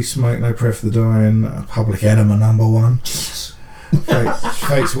 Holy Smoke, No Prayer for the Dying, Public Enema number 1. Jesus.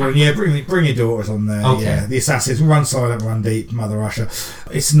 Fate's Warning. Yeah, bring your daughters on there. Okay. Yeah, the Assassins, Run Silent, Run Deep, Mother Russia.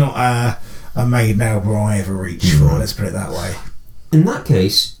 It's not a Maiden album I ever reached for. Let's put it that way. In that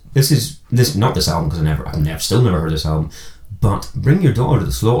case, not this album, because I've still never heard this album. But Bring Your Daughter to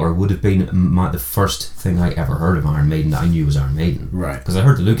the Slaughter would have been the first thing I ever heard of Iron Maiden that I knew was Iron Maiden. Right. Because I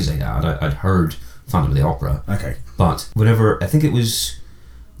heard the Lucasade ad, I'd heard Phantom of the Opera. Okay. But whenever, I think it was,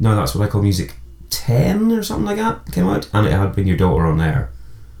 no, that's what I call music 10 or something like that came out, and it had Bring Your Daughter on there.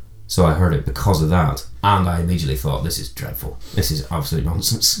 So I heard it because of that, and I immediately thought, this is dreadful. This is absolute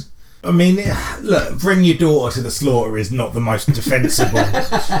nonsense. I mean, look, Bring Your Daughter to the Slaughter is not the most defensible.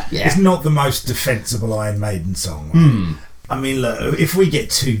 Yeah. It's not the most defensible Iron Maiden song. Right? I mean, look, if we get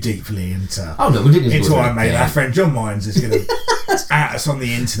too deeply into We didn't into Iron Maiden, our friend John Mines is going to at us on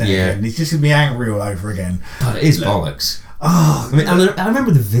the internet again. He's just going to be angry all over again. But it is bollocks. Oh, I mean, I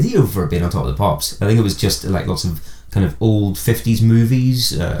remember the video for it being on Top of the Pops. I think it was just like lots of kind of old 50s movies,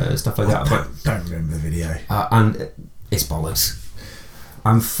 stuff like that. Don't remember the video. And it's bollocks.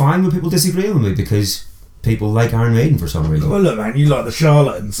 I'm fine when people disagree with me because people like Iron Maiden for some reason. Well, look, man, you like the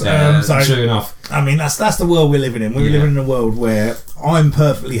Charlatans. So, true enough. I mean, that's the world we're living in. We're living in a world where I'm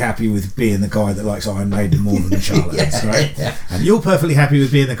perfectly happy with being the guy that likes Iron Maiden more than the Charlatans, right? Yeah. And you're perfectly happy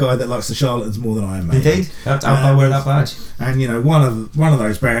with being the guy that likes the Charlatans more than Iron Maiden. Indeed. I'll wear that badge. And you know, one of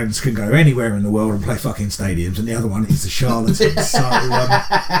those bands can go anywhere in the world and play fucking stadiums, and the other one is the Charlatans.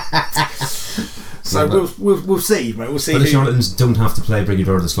 So we'll see, mate. We'll see. But the Charlatans don't have to play Bring Your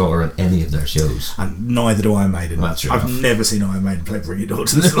Daughter to the Slaughter at any of their shows. And neither do Iron Maiden. That's true I've enough. never seen Iron Maiden play Bring Your Daughter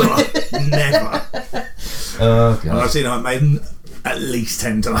to the Slaughter. Never. Oh, And I've God. seen Iron Maiden at least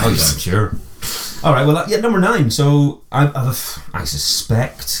 10 times. Oh, yeah, I'm sure. Alright, well, number 9. So, I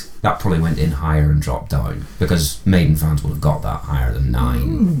suspect that probably went in higher and dropped down because Maiden fans would have got that higher than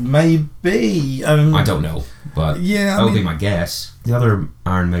 9. Maybe. I don't know, but Yeah, that would be my guess. The other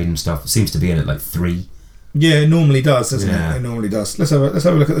Iron Maiden stuff seems to be in at like 3. Yeah, it normally does, doesn't Yeah. it? It normally does. Let's have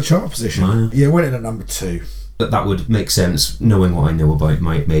a look at the chart position. Oh, Yeah, it went in at number 2. But that would make sense knowing what I know about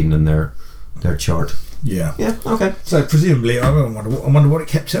Maiden and their chart. Yeah. Yeah, okay. So presumably, I wonder what it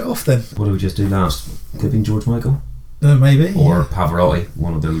kept it off then. What did we just do last? Could have been George Michael? Maybe. Or Pavarotti,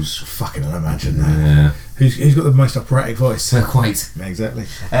 one of those. Fucking hell, imagine that. Yeah. Who's got the most operatic voice? Quite. Yeah, exactly.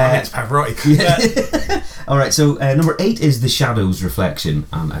 It's Pavarotti. Alright, so number 8 is The Shadows Reflection,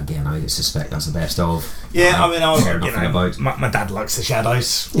 and again, I suspect that's the best of. Yeah, I mean, care nothing about. My dad likes the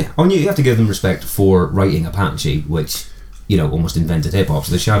Shadows. Yeah, I mean, you have to give them respect for writing Apache, which, almost invented hip hop.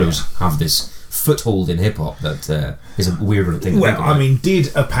 So The Shadows have this foothold in hip hop that is a weird thing to think Well, about. I mean,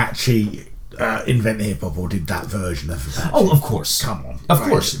 did Apache invent hip hop, or did that version of Apache? Oh, of course. Come on. Of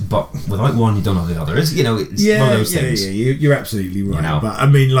course, but without one, you don't have the other. It's one of those things. Yeah, you're absolutely right. know. But I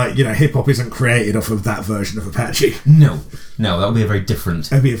mean, hip hop isn't created off of that version of Apache. No, that would be a very different.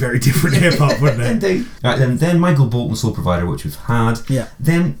 That'd be a very different hip hop, wouldn't it? Indeed. Right, then Michael Bolton, Soul Provider, which we've had. Yeah.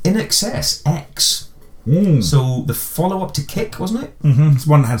 Then In Excess, X. So the follow-up to Kick, wasn't it? Mm-hmm. It's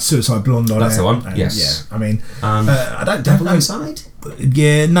one that had Suicide Blonde on it. That's the one, And, yes. Yeah, I mean, And I don't Devil know. Inside?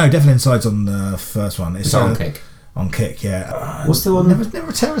 Yeah, no, Devil Inside's on the first one. It's on Kick. On Kick, yeah. What's the one?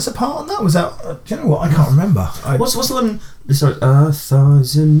 Never tear us apart on that. Was that? Do you know what? I can't remember. What's the one? Sorry,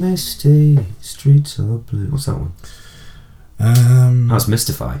 1,000 misty streets of blue. What's that one? That's That's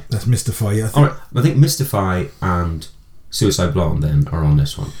Mystify. Mystify. Yeah. Alright, I think Mystify and Suicide Blonde then are on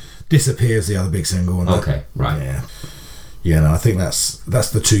this one? Disappear's the other big single on it. Okay, right. Yeah. Yeah, no, I think that's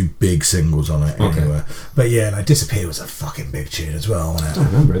the two big singles on it anyway. But yeah, no, Disappear was a fucking big tune as well, wasn't it? I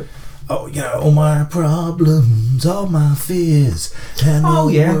don't remember it. Oh, you know, all my problems, all my fears, and Oh,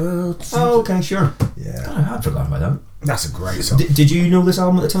 the yeah. world. Oh, okay, sure. Yeah, I had forgotten about that. that's a great song. Did you know this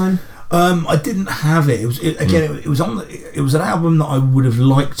album at the time? I didn't have it. It was it was on. It was an album that I would have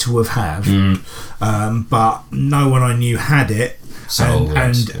liked to have had, but no one I knew had it.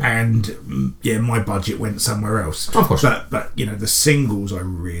 And my budget went somewhere else. Of course. But you know, the singles I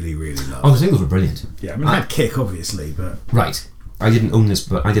really loved. Oh, the singles were brilliant. Yeah, I mean, I had Kick obviously, but Right. I didn't own this,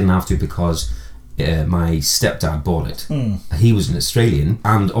 but I didn't have to because my stepdad bought it. He was an Australian,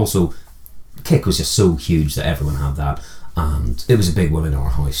 and also Kick was just so huge that everyone had that, and it was a big one in our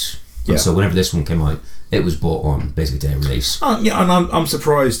house. Yeah. And so whenever this one came out, it was bought on basically day of release. yeah, and I'm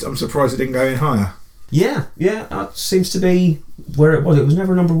surprised. I'm surprised it didn't go any higher. Yeah, that seems to be where it was. It was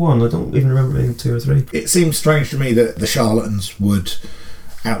never number one. I don't even remember being 2 or 3. It seems strange to me that the Charlatans would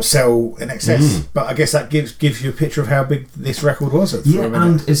outsell In Excess, but I guess that gives you a picture of how big this record was. Yeah,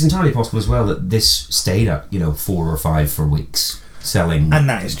 and it's entirely possible as well that this stayed at 4 or 5 for weeks, selling, and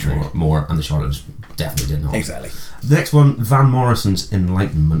that is true. More, and the Charlatans definitely did not. Exactly. The next one, Van Morrison's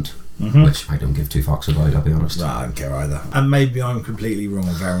Enlightenment, which I don't give 2 fucks about, I'll be honest. No, I don't care either. And maybe I'm completely wrong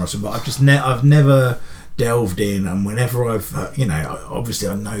on Van Morrison, but I've just I've never delved in, and whenever I've obviously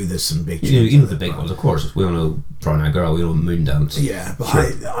I know there's some big tunes. You know the big ones, of course. We all know Brown Eyed Girl, we all know Moondance. Yeah, but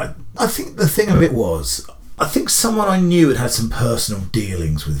Sure. I think the thing of it was, I think someone I knew had some personal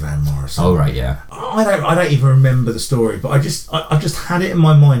dealings with Van Morrison. Oh right, yeah. I don't even remember the story, but I just had it in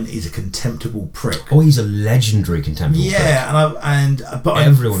my mind that he's a contemptible prick. Oh, he's a legendary contemptible prick. Yeah, but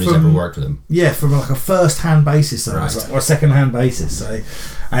Everyone who's ever worked with him. Yeah, from like a first-hand basis, though, Right. or a second-hand basis. So,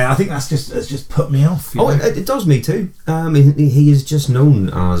 and I think that's just put me off. You know? It does me too. He is just known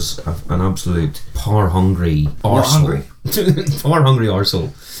as an absolute power-hungry arsehole. Power-hungry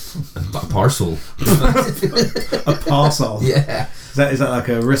arsehole. A parcel. A parcel. Yeah. Is that like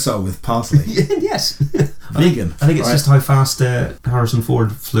a rissole with parsley? Yes. Vegan. I think it's just how fast Harrison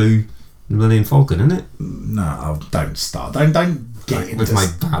Ford flew the Millennium Falcon, isn't it? No, don't start. Don't get into With my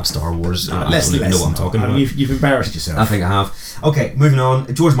bad Star Wars. I let's don't even know what I'm not. talking about. You've embarrassed yourself. I think I have. Okay, moving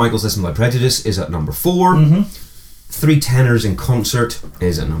on. George Michael's Listen Without Prejudice is at number 4. 3 Tenors in Concert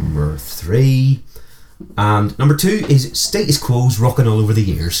is at number 3. And number 2 is Status Quo's Rockin' All Over the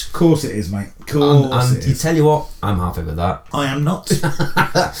Years. Of course it is, mate. Of course And it you is. tell you what, I'm happy with that. I am not.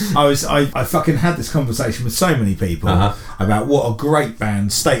 I fucking had this conversation with so many people about what a great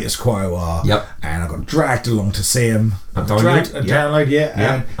band Status Quo are. Yep. And I got dragged along to see them. Download,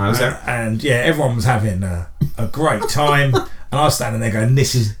 yeah. I was there. And yeah, everyone was having a great time. And I was standing there going,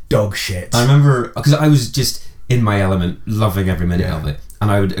 this is dog shit. I remember, because I was just in my element, loving every minute of it. And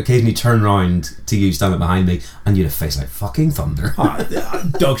I would occasionally turn around to you standing behind me, and you'd have face like fucking thunder.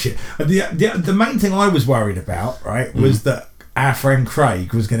 Dog shit. The main thing I was worried about, right, was that our friend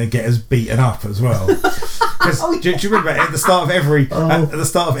Craig was going to get us beaten up as well. Because do you remember at the start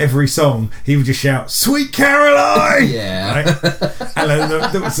of every song, he would just shout, "Sweet Caroline!" Yeah. Right? And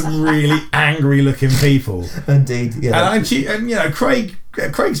there were some really angry-looking people. Indeed. Yeah. And you know,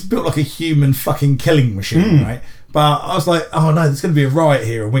 Craig's built like a human fucking killing machine, right? But I was like, oh no, there's going to be a riot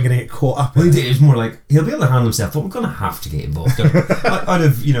here and we're going to get caught up in It was more like, he'll be able to handle himself, but we're going to have to get involved out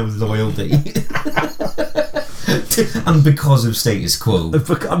of, loyalty. And because of Status Quo.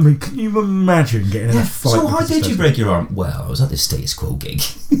 I mean, can you imagine getting in a fight? So how did you break your arm? Well, I was at this Status Quo gig.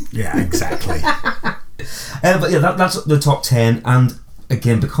 Yeah, exactly. But yeah, that's the top 10. And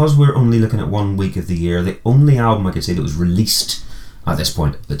again, because we're only looking at 1 week of the year, the only album I could say that was released at this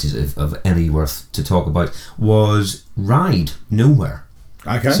point that is of any worth to talk about was Ride, Nowhere.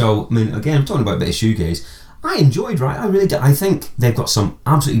 Okay. So, I mean, again, I'm talking about a bit of shoegaze. I enjoyed Ride, I really did. I think they've got some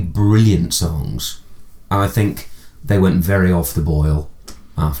absolutely brilliant songs, and I think they went very off the boil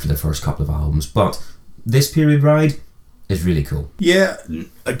after the first couple of albums. But this period Ride is really cool. Yeah,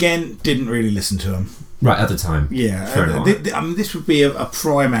 again, didn't really listen to them. Right, at the time. Yeah. Fair enough. I mean, this would be a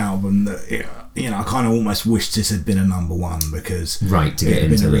prime album that... I kind of almost wished this had been a number 1 because right to get it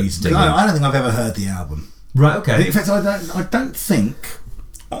had into been a it. reason. I don't think I've ever heard the album. Right, okay. In fact, I don't think,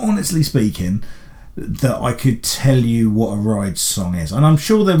 honestly speaking, that I could tell you what a Ride song is, and I'm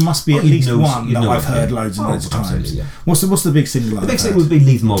sure there must be at least one that I've heard loads and loads of times. Yeah. What's the big single? The big single would be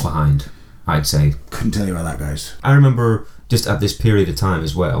 "Leave Them All Behind." I'd say. Couldn't tell you how that goes. I remember just at this period of time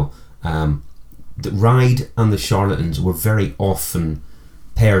as well, the Ride and the Charlatans were very often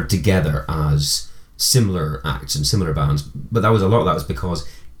paired together as similar acts and similar bands, but a lot of that was because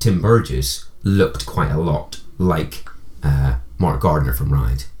Tim Burgess looked quite a lot like Mark Gardner from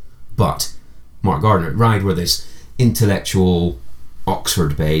Ride. But Mark Gardner, Ride were this intellectual,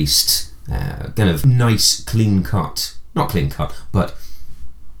 Oxford-based, kind of nice, not clean cut, but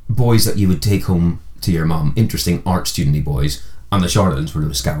boys that you would take home to your mum, interesting art studenty boys, and the Charlatans were the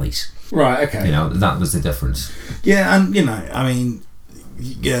Scallies. Right, okay. You know, that was the difference. Yeah, and I mean,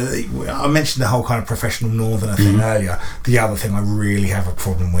 I mentioned the whole kind of professional northerner thing earlier. The other thing I really have a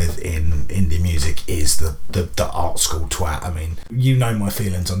problem with in indie music is the art school twat. I mean, you know my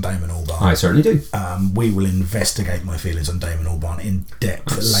feelings on Damon Albarn. I certainly do. We will investigate my feelings on Damon Albarn in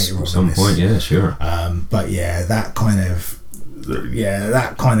depth later on. At some point, yeah, sure. But yeah, that kind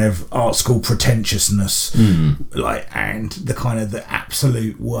of art school pretentiousness, and the kind of the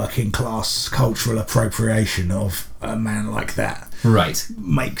absolute working class cultural appropriation of a man like that, right,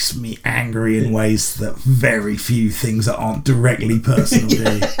 makes me angry in ways that very few things that aren't directly personal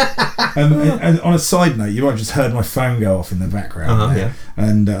do. And on a side note, you might have just heard my phone go off in the background there,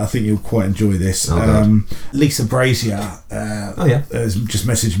 and I think you'll quite enjoy this. Lisa Brazier has just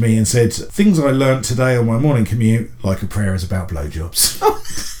messaged me and said, things I learnt today on my morning commute, like a prayer is about blowjobs.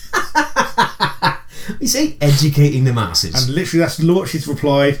 You see, educating the masses. And literally that's what she's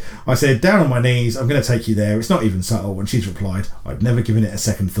replied. I said, down on my knees, I'm going to take you there. It's not even subtle. And she's replied, I've never given it a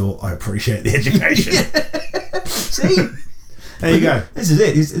second thought. I appreciate the education. See? There you go. This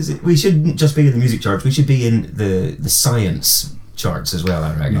is it. We shouldn't just be in the music charts. We should be in the science charts as well,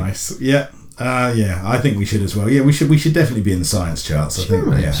 I reckon. Nice. Yeah. I think we should as well. Yeah, we should definitely be in the science charts. I think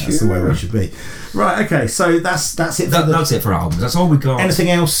that's the way we should be. Right, okay, so that's it. That's it for albums. That's all we got.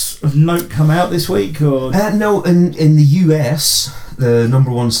 Anything else of note come out this week? Or no, in the US, the number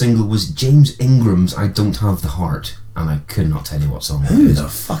one single was James Ingram's "I Don't Have the Heart," and I could not tell you what song it is. Who the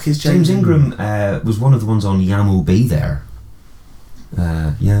fuck is James Ingram? Was one of the ones on Yamo Be There.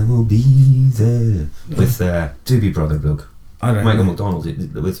 Yamo Be There with Doobie Brother bloke. Michael McDonald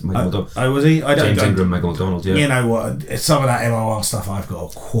with Michael McDonald. Oh, was he? James Ingram, Michael McDonald. Yeah. You know what? Some of that MOR stuff I've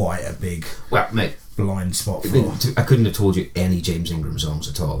got quite a big blind spot for. I couldn't have told you any James Ingram songs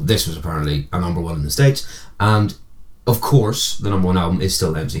at all. This was apparently a number one in the States, and of course the number one album is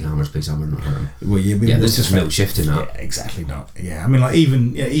still MC Hammer's Please Hammer Not Hurt Him. Well, there's just no shift in that. Yeah, exactly not. Yeah, I mean, like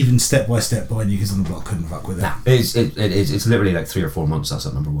even Step by Step by New Kids on the Block couldn't fuck with it. Nah, it's literally like 3 or 4 months that's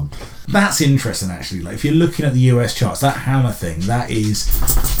at number one. That's interesting, actually. Like if you're looking at the US charts, that Hammer thing, that is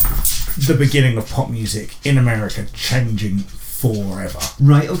the beginning of pop music in America changing forever.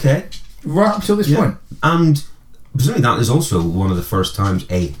 Right. Okay. Right up till this point. And presumably that is also one of the first times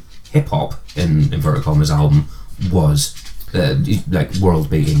a hip hop in inverted commas album was like world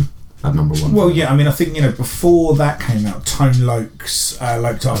beating at number one. Well, yeah, I mean, I think before that came out, Tone Loc's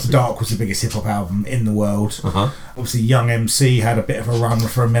Loped After Dark was the biggest hip hop album in the world. Obviously, Young MC had a bit of a run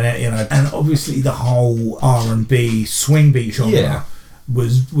for a minute, and obviously the whole R&B swing beat genre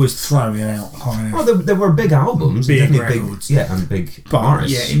was throwing out kind of. Well, there were big albums, big records, and big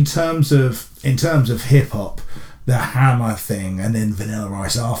artists. Yeah, in terms of hip hop, the Hammer thing and then Vanilla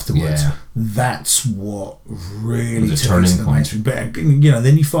Ice afterwards, that's what really took it to the mainstream. But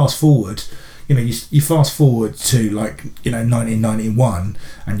then you fast forward, you fast forward to like 1991,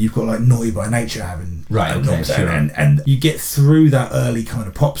 and you've got like Naughty by Nature having and you get through that early kind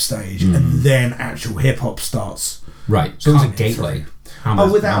of pop stage, and then actual hip hop starts. Right, so it was a gateway.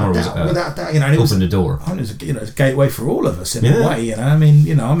 Without doubt, it opened the door. It was a gateway for all of us in a way. I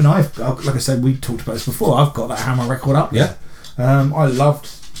mean, I've like I said, we talked about this before. I've got that Hammer record up. Yeah. I loved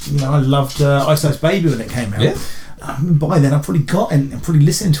Ice Ice Baby when it came out. Yeah. By then, I probably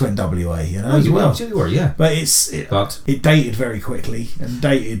listened to NWA, as well. You were, yeah. But it dated very quickly and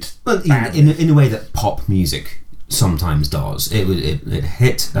dated. Well, in a way that pop music sometimes does. It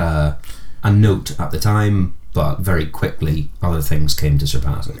hit a note at the time. But very quickly, other things came to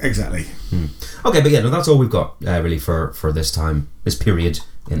surpass it. Exactly. Okay, but that's all we've got really for this time, this period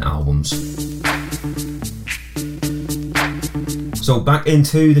in albums. So back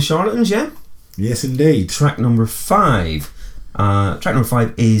into the Charlatans, yeah? Yes, indeed. Track number 5. Track number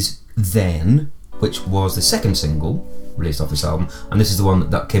 5 is Then, which was the second single released off this album, and this is the one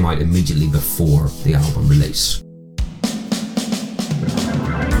that came out immediately before the album release.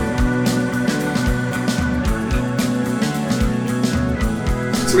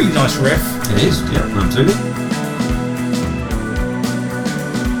 It's a really nice riff. It is, yeah, absolutely.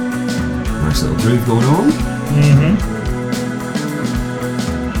 Nice little groove going on.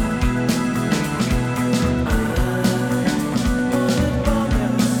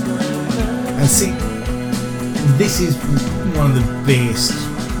 And see, this is one of the biggest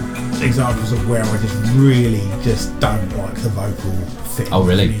examples of where I just don't like the vocal fit. Oh,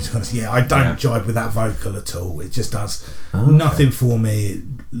 really? Yeah, I don't jive with that vocal at all. It just does nothing for me. It,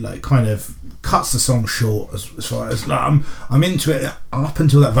 like, kind of cuts the song short as far as, like, I'm into it up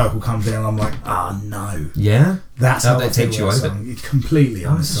until that vocal comes in, and I'm like, no. Yeah? That's how that takes you out of it. Completely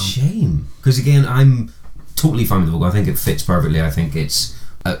on the That's a song. shame. Because again, I'm totally fine with the vocal. I think it fits perfectly. I think it's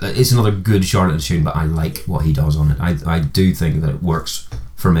another good Charlatan tune, but I like what he does on it. I do think that it works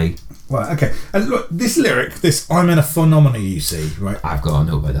for me. Right, okay. And look, this lyric, I'm in a phenomena, you see, right? I've got to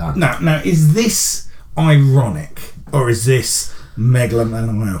know about that. Now, is this ironic, or is this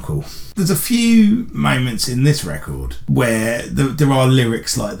megalomaniacal? There's a few moments in this record where there are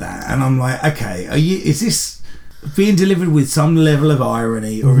lyrics like that, and I'm like, okay, is this being delivered with some level of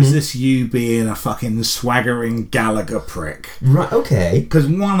irony, or is this you being a fucking swaggering Gallagher prick? Right, okay. Because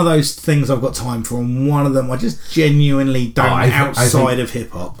one of those things I've got time for, and one of them I just genuinely don't outside of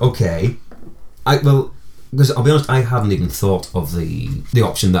hip-hop. Okay. Because I'll be honest, I hadn't even thought of the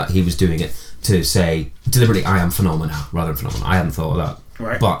option that he was doing it to say, deliberately, I am phenomena, rather than phenomenon. I hadn't thought of that.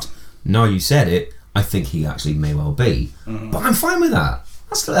 Right. But now you said it, I think he actually may well be. But I'm fine with that.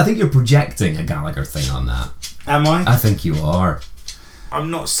 I think you're projecting a Gallagher thing on that. Am I? I think you are.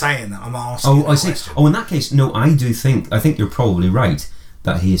 I'm not saying that, I'm asking Oh, I a see. question. Oh, in that case, no, I think you're probably right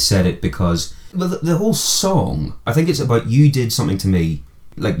that he has said it because the whole song, I think it's about you did something to me,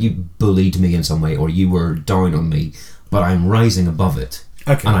 like you bullied me in some way, or you were down on me, but I'm rising above it.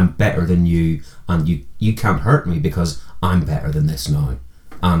 Okay. And I'm better than you, and you can't hurt me because I'm better than this now.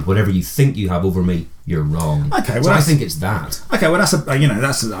 And whatever you think you have over me, you're wrong. Okay, well, so I think it's that. Okay, well, I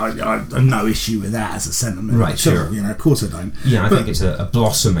have no issue with that as a sentiment. Right, sure. Of course I don't. Yeah, I think it's a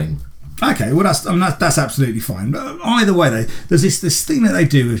blossoming. Okay, well, that's absolutely fine. But either way, there's this thing that they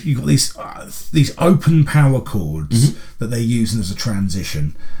do. If you've got these open power chords that they're using as a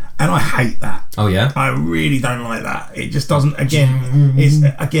transition, and I hate that. Oh yeah, I really don't like that. It just doesn't.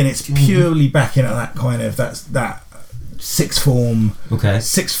 It's purely back into that kind of that sixth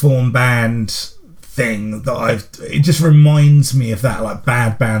form band thing that it just reminds me of that, like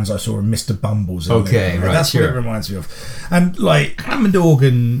bad bands I saw in Mr. Bumbles. Okay, right, that's sure. what it reminds me of. And like Hammond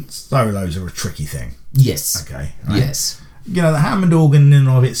organ solos are a tricky thing. Yes. Okay. Right? Yes. You know, the Hammond organ in and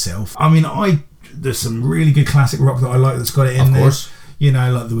of itself. I mean, there's some really good classic rock that I like that's got it in there. Of course. You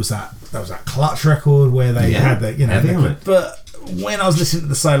know, like there was that Clutch record where they had that. You know, but when I was listening to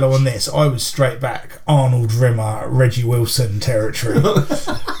the solo on this, I was straight back Arnold Rimmer, Reggie Wilson territory.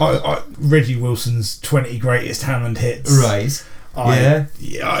 Reggie Wilson's 20 greatest Hammond hits. Right.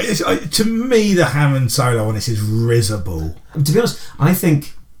 To me, the Hammond solo on this is risible. To be honest, I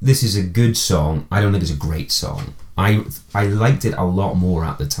think this is a good song. I don't think it's a great song. I liked it a lot more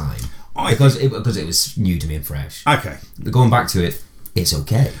at the time because it was new to me and fresh. Okay. Going back to it, it's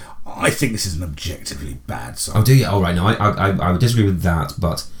okay. I think this is an objectively bad song. Oh, do you? All right, no, I would disagree with that,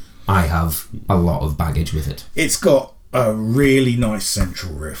 but I have a lot of baggage with it. It's got a really nice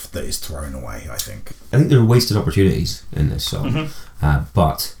central riff that is thrown away, I think. I think there are wasted opportunities in this song,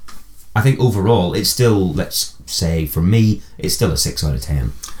 but I think overall it's still, let's say, for me, it's still a 6 out of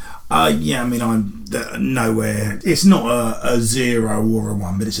 10. Yeah, I mean, I'm nowhere. It's not a 0 or a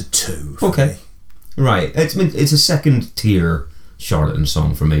 1, but it's a 2. Okay. Right. It's a second tier Charlatan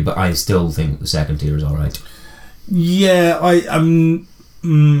song for me, but I still think the second tier is alright. Yeah,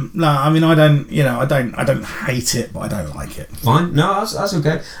 no, I mean, I don't hate it, but I don't like it. Fine, no, that's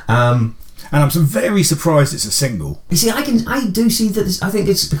okay. And I'm very surprised it's a single. You see, I do see that this, I think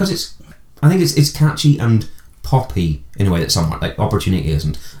it's because it's catchy and poppy in a way that somewhat like Opportunity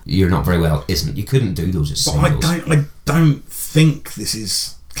isn't. You're Not Very Well isn't. You couldn't do those as singles. But I don't think this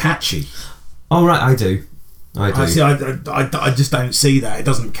is catchy. Oh right, I do. I just don't see that. It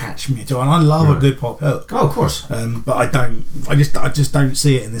doesn't catch me at all. And I love a good pop hook. Oh, of course. But I just don't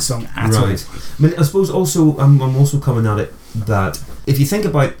see it in this song at all. Right. I mean, I suppose also I'm also coming at it that if you think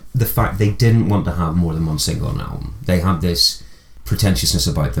about the fact they didn't want to have more than one single on an album, they had this pretentiousness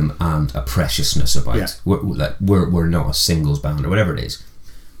about them and a preciousness about we're not a singles band or whatever it is.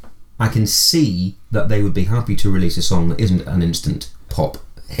 I can see that they would be happy to release a song that isn't an instant pop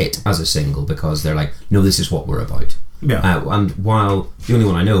hit as a single because they're like, no, this is what we're about. Yeah. And while the only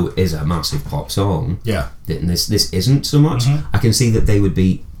one I know is a massive pop song, and this isn't so much, I can see that they would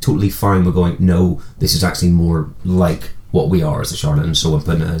be totally fine with going, no, this is actually more like what we are as a Charlatan, so I'm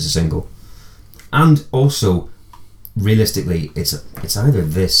putting it as a single. And also, realistically, it's either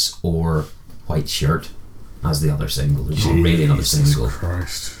this or White Shirt as the other single. There's not really another single.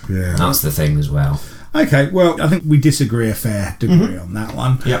 Christ. Yeah. That's the thing as well. Okay, well, I think we disagree a fair degree on that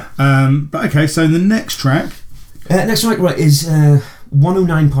one. Yeah. But okay, so the next track. Next track, right, is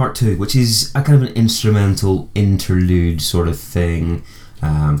 109 Part 2, which is a kind of an instrumental interlude sort of thing.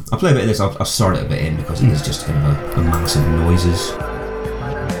 I'll play a bit of this. I'll start it a bit in because it is just kind of a mass of noises.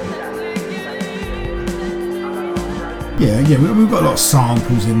 Yeah, we've got a lot of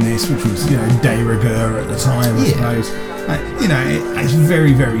samples in this, which was, de rigueur at the time, I suppose. It's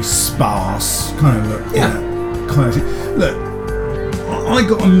very, very sparse, kind of thing. Look, I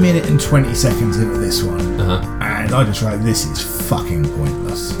got a minute and 20 seconds into this one, and I just wrote, this is fucking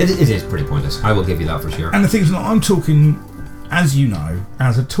pointless. It is pretty pointless, I will give you that for sure. And the thing is, I'm talking, as you know,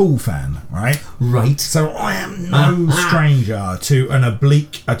 as a Tool fan, right? Right. So I am no stranger to an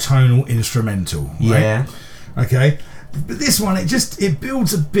oblique atonal instrumental, right? Yeah. Okay? But this one, it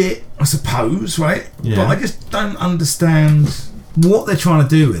builds a bit, I suppose, right? Yeah. But I just don't understand what they're trying to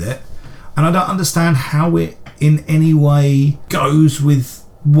do with it, and I don't understand how it in any way goes with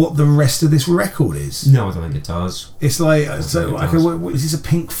what the rest of this record is. No, I don't think it does. It's like, is this a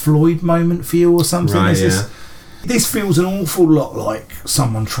Pink Floyd moment for you or something? Right, This feels an awful lot like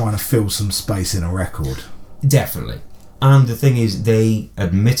someone trying to fill some space in a record. Definitely. And the thing is, they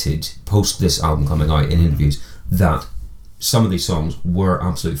admitted, post this album coming out in interviews, that some of these songs were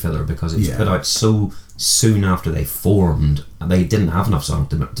absolute filler because it was put out so soon after they formed, and they didn't have enough songs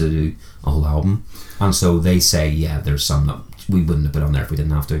to do a whole album. And so they say, there's some that we wouldn't have put on there if we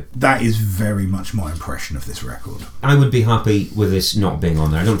didn't have to. That is very much my impression of this record. I would be happy with this not being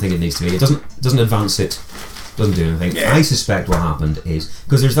on there. I don't think it needs to be. It doesn't advance it, doesn't do anything. Yeah. I suspect what happened is,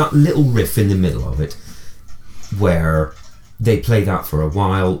 because there's that little riff in the middle of it where they play that for a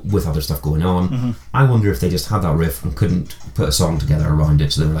while with other stuff going on. Mm-hmm. I wonder if they just had that riff and couldn't put a song together around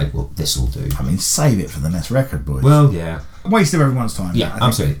it, so they were like, well, this'll do. I mean, save it for the next record, boys. Well, yeah. Waste of everyone's time. Yeah,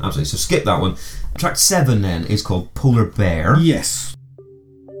 absolutely. So skip that one. Track 7 then is called Polar Bear. Yes.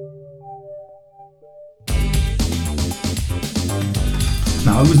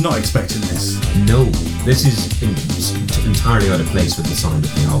 No, I was not expecting this. No, this is entirely out of place with the sound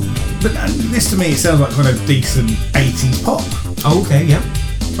of the album. But this to me sounds like kind of decent 80s pop. Oh, okay, yeah.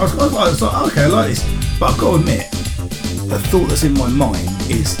 I was like, okay, I like this. But I've got to admit, the thought that's in my mind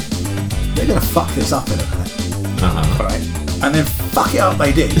is, they're going to fuck this up in a minute. Right? And then fuck it up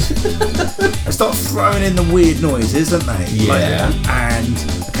they did. They start throwing in the weird noises, don't they? Yeah.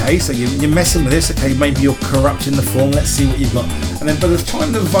 Okay, so you're messing with this. Okay, maybe you're corrupting the form. Let's see what you've got. And then by the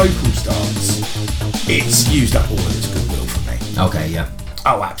time the vocal starts, it's used up all of its goodwill for me. Okay, yeah.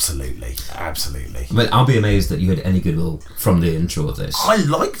 Oh, absolutely. But I'll be amazed that you had any goodwill from the intro of this. I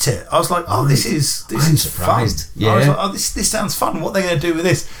liked it. I was like, this is surprised. Fun. Yeah. I was like, this sounds fun. What are they going to do with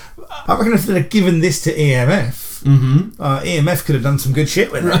this? I reckon if they'd have given this to EMF, EMF could have done some good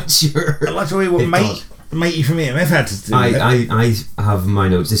shit with it. Right, sure. I'd like to hear what matey from EMF had to do with it. I have my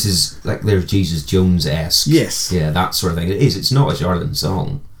notes. This is like there's Jesus Jones-esque. Yes. Yeah, that sort of thing. It is. It's not a Charlatan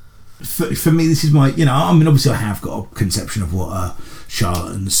song. For me, this is my, I mean, obviously I have got a conception of what a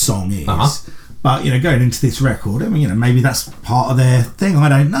Charlatan song is. But, going into this record, I mean, maybe that's part of their thing. I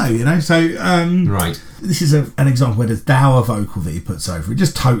don't know, So, right. This is an example where the dour vocal that he puts over it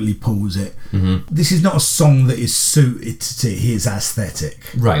just totally pulls it. Mm-hmm. This is not a song that is suited to his aesthetic.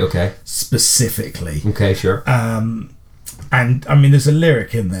 Right, okay. Specifically. Okay, sure. And, I mean, there's a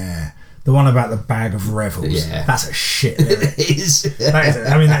lyric in there. The one about the bag of revels. Yeah. That's a shit lyric. It is.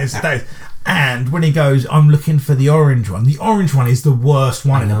 That is. And when he goes, I'm looking for the orange one. The orange one is the worst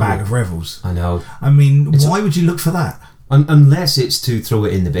one in the bag of revels. I know. I mean, why would you look for that? Unless it's to throw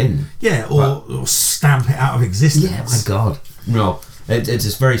it in the bin. Yeah, or stamp it out of existence. Yeah, my God. No, it's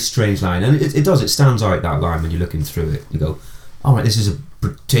a very strange line. And it does, it stands out, that line, when you're looking through it. You go, all right, this is a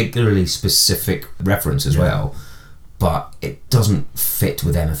particularly specific reference as well. But it doesn't fit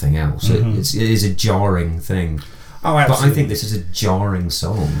with anything else. Mm-hmm. It is a jarring thing. Oh, absolutely. But I think this is a jarring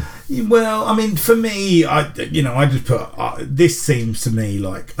song. Well, I mean, for me, I just put this seems to me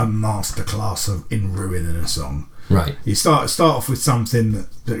like a masterclass in ruining a song. Right. You start off with something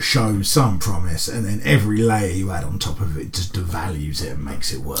that shows some promise, and then every layer you add on top of it just devalues it and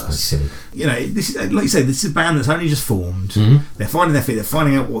makes it worse. I see. This is, like you say, this is a band that's only just formed. Mm-hmm. They're finding their feet. They're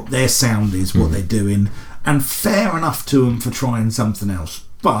finding out what their sound is, what they're doing, and fair enough to them for trying something else.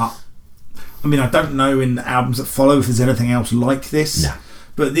 But I mean, I don't know in the albums that follow if there's anything else like this. No.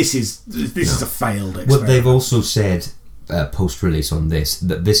 But this is a failed experiment. Well, they've also said post-release on this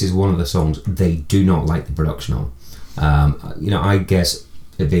that this is one of the songs they do not like the production on. I guess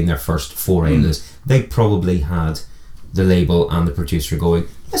it being their first foray into this, they probably had the label and the producer going,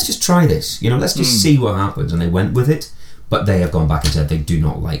 let's just try this. Let's just see what happens, and they went with it. But they have gone back and said they do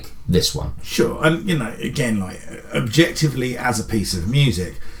not like this one. Sure, and again, like objectively as a piece of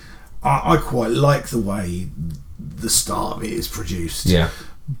music, I quite like the way the start of it is produced. Yeah.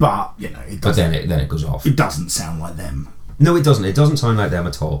 But, you know, But then it goes off. It doesn't sound like them. No, it doesn't. It doesn't sound like them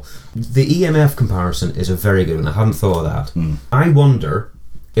at all. The EMF comparison is a very good one. I hadn't thought of that. I wonder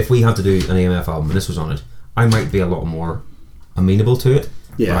if we had to do an EMF album and this was on it, I might be a lot more amenable to it.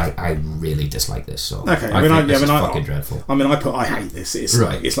 Yeah. But I really dislike this song. Okay, I think this is fucking dreadful. I hate this. It's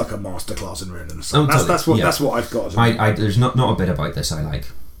Right. like, it's like a masterclass in ruining a Oh, song. totally, That's what I've got. There's not a bit about this I like.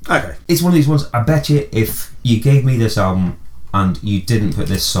 Okay. It's one of these ones, I bet you if you gave me this album and you didn't put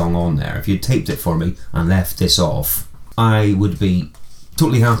this song on there, if you taped it for me and left this off, I would be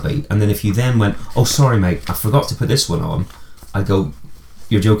totally happy. And then if you then went, oh sorry mate, I forgot to put this one on, I'd go,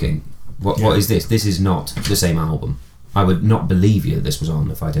 you're joking. What is this? This is not the same album. I would not believe you that this was on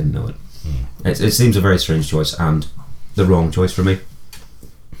if I didn't know it. It seems a very strange choice and the wrong choice for me.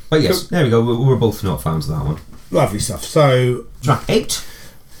 But yes, there we go. We're both not fans of that one. Lovely stuff. So, Track 8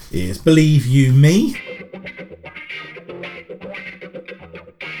 is Believe You Me.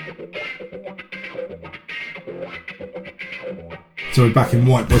 So we're back in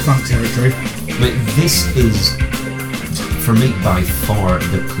White Boy Funk territory. But this is, for me, by far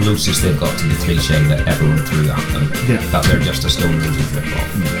the closest they've got to the cliche that everyone threw at them. Yeah. That they're just a Stone Roses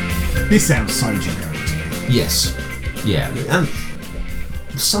rip-off. This sounds so generic to me. Yes. Yeah. And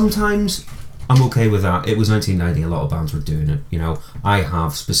sometimes I'm okay with that. It was 1990, a lot of bands were doing it. You know, I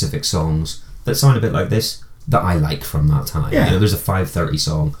have specific songs that sound a bit like this that I like from that time. Yeah. You know, there's a 530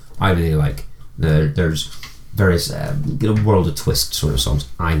 song I really like. There's various World of Twist sort of songs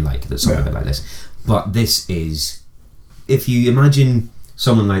I like that sound a bit like this. But this is, if you imagine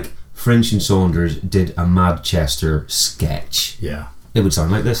someone like French and Saunders did a Madchester sketch, Yeah. it would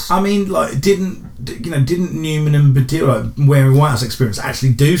sound like this. I mean, like, didn't Newman and Badillo, Wearing Whitehouse Experience,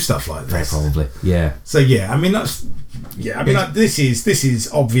 actually do stuff like Very this? probably, yeah. So yeah, I mean that's like, this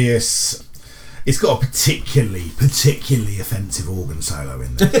is obvious. It's got a particularly offensive organ solo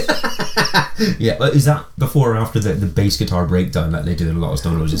in there. Yeah, but is that before or after the bass guitar breakdown that they do in a lot of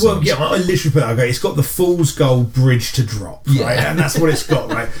Stone Roses songs? Well, yeah, I literally put it, okay, it's got the Fool's Gold bridge to drop, right? Yeah. And that's what it's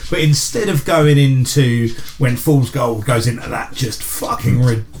got, right? But instead of going into, when Fool's Gold goes into that just fucking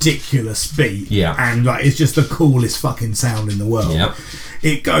ridiculous beat, Yeah. and like it's just the coolest fucking sound in the world. Yep.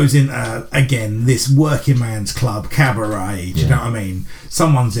 It goes in, again, this working man's club, cabaret, do you know what I mean?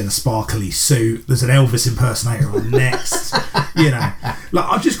 Someone's in a sparkly suit, there's an Elvis impersonator on next, you know. Like,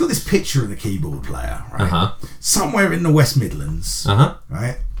 I've just got this picture of the keyboard player, right? Uh-huh. Somewhere in the West Midlands, Uh-huh.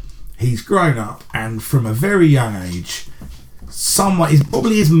 right? He's grown up, and from a very young age,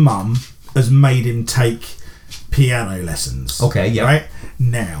 probably his mum has made him take piano lessons. Okay, yeah. Right?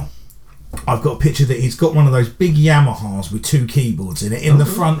 Now, I've got a picture that he's got one of those big Yamahas with two keyboards in it in the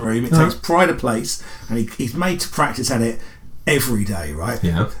front room. It takes pride of place, and he's made to practice at it every day, right?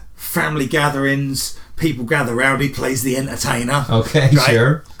 Yeah. Family gatherings, people gather round, he plays the entertainer. Okay, right?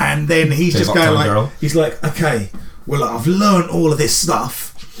 sure. And then he's Bit just of going Uptown like, Girl. he's like, okay, well, I've learned all of this stuff,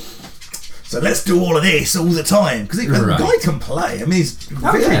 so let's do all of this all the time. Because the Right. guy can play. I mean, he's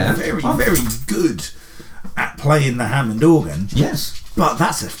very, yeah. very, very good at playing the Hammond organ. Yes. But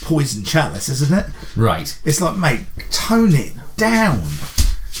that's a poison chalice, isn't it? Right. It's like, mate, tone it down.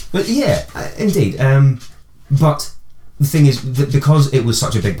 But yeah, indeed. But the thing is, that because it was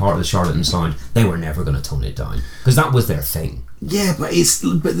such a big part of the Charlatan sound, they were never going to tone it down. Because that was their thing. Yeah, but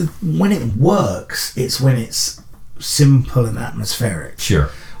when it works, it's when it's simple and atmospheric. Sure.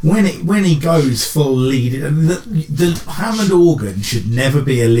 When he goes full lead, the Hammond organ should never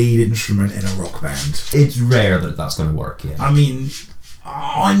be a lead instrument in a rock band. It's rare that that's going to work, yeah. I mean,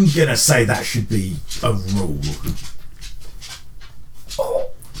 I'm gonna say that should be a rule.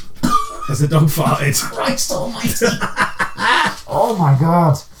 Has the dog farted? Christ almighty. Oh my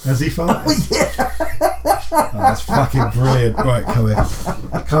god! Has he farted? Yeah. Oh, that's fucking brilliant. Right, come here.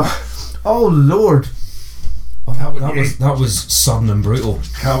 Come. Oh lord! Oh, that was sudden and brutal.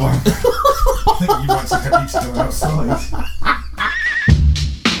 Come on. I think you might need to go outside.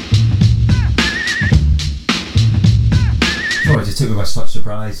 Oh, it just took me by such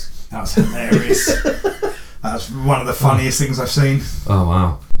surprise. That was hilarious. That's one of the funniest things I've seen. Oh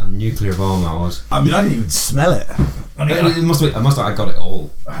wow, a nuclear bomb that was. I mean, I didn't even smell it. I I got it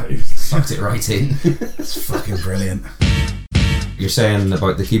all. Sucked it right in. It's fucking brilliant. You're saying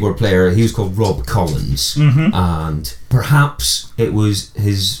about the keyboard player, he was called Rob Collins, and perhaps it was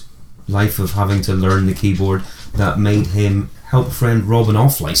his life of having to learn the keyboard that made him help friend rob an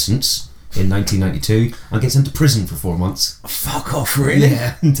off-licence in 1992 and gets into prison for 4 months. Fuck off, really?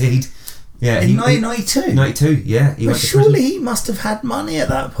 Yeah, indeed. Yeah, In 1992? 92, yeah. He But went to surely prison. he must have had money at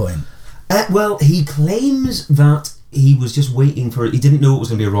that point. Well, he claims that he was just waiting for... He didn't know it was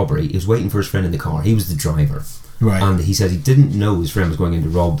going to be a robbery. He was waiting for his friend in the car. He was the driver. Right. And he said he didn't know his friend was going in to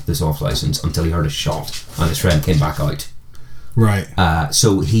rob this off license until he heard a shot, and his friend came back out. Right.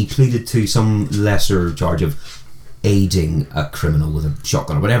 So he pleaded to some lesser charge of aiding a criminal with a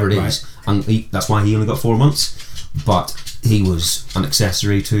shotgun or whatever it is, and that's why he only got 4 months. But he was an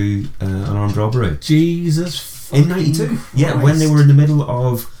accessory to an armed robbery. Jesus. In 92. Yeah, when they were in the middle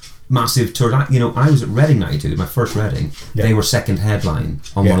of massive tour. I was at Reading 92, my first Reading. Yeah. They were second headline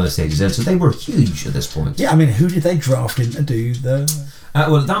on one of the stages then, so they were huge at this point. Yeah, I mean, who did they draft in to do the...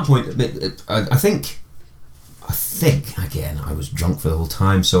 Well, at that point, I think, again, I was drunk for the whole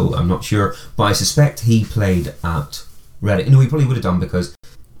time, so I'm not sure, but I suspect he played at Reading. No, he probably would have done, because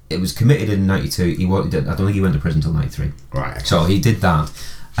it was committed in 92. I don't think he went to prison until 93. Right. Okay. So he did that.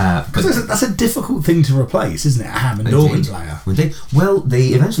 Because that's a difficult thing to replace, isn't it? A Hammond organ player. Indeed. Well, they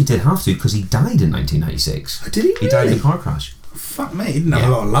eventually did have to, because he died in 1996. Oh, did he really? He died in a car crash. Fuck me, he didn't have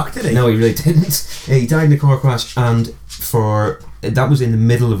a lot of luck, did he? No, he really didn't. He died in a car crash, and that was in the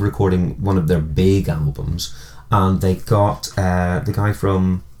middle of recording one of their big albums, and they got the guy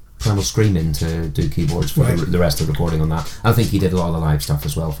from Primal Screaming to do keyboards for the rest of the recording on that. I think he did a lot of the live stuff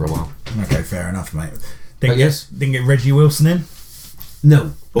as well for a while. Okay, fair enough, mate. Didn't get Reggie Wilson in?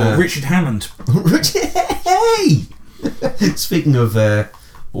 No. Or Richard Hammond? Hey! Speaking of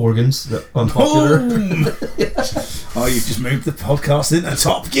organs that unpopular. Oh, you've just moved the podcast into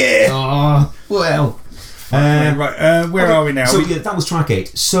top gear. Oh, well. Where are we now? So that was track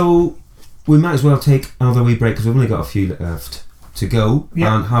 8. So we might as well take another wee break, because we've only got a few left to go,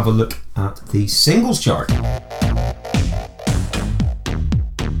 and have a look at the singles chart.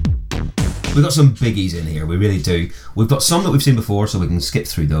 We've got some biggies in here, we really do. We've got some that we've seen before, so we can skip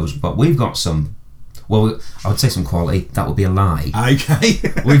through those, but we've got some, well, I would say some quality, that would be a lie. Okay.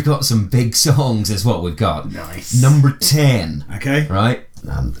 We've got some big songs is what we've got. Nice. Number 10. Okay. Right?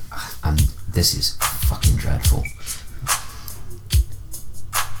 And this is fucking dreadful.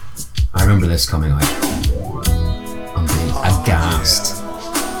 I remember this coming out. I'm being aghast.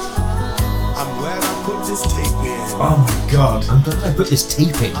 I'm glad I put this tape in. Oh my god. I'm glad I put this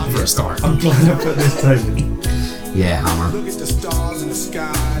tape in for a start. I'm glad I put this tape in. Yeah, Hammer. Look at the stars in the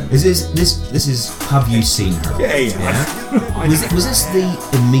sky. This is Have You Seen Her? Yeah. Was this the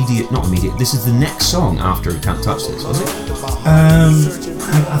not immediate, this is the next song after Can't Touch This, was it?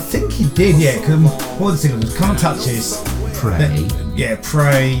 I think he did, yeah. What was the single? Can't Touch This. Pray.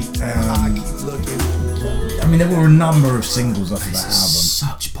 Pray. I mean, there were a number of singles off of that album.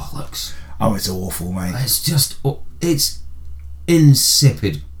 Such bollocks. Oh, it's awful, mate. It's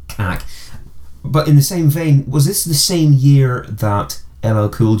insipid cack. But in the same vein, was this the same year that LL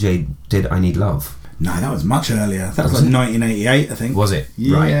Cool J did I Need Love? No, that was much earlier. That was like 1988, I think. Was it?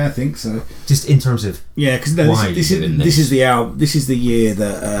 Yeah, right. I think so. Just in terms of because this is the album. This is the year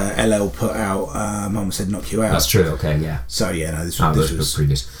that LL put out. Mama Said Knock You Out. That's true. Okay, yeah. So yeah, no, this was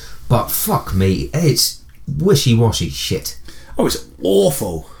previous. But fuck me, it's wishy-washy shit. Oh, it's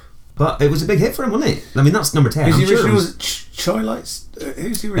awful. But it was a big hit for him, wasn't it? I mean, that's number 10. Who's the original? Was it Chai Lights?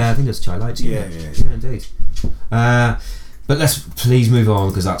 Who's the original? I think it's Chai Lights. Yeah, indeed. But let's please move on,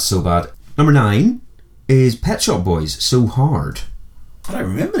 because that's so bad. Number 9 is Pet Shop Boys, So Hard. I don't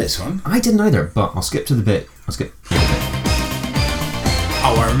remember this one. I didn't either, but I'll skip to the bit.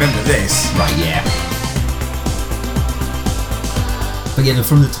 Oh, I remember this. Right, yeah. But yeah,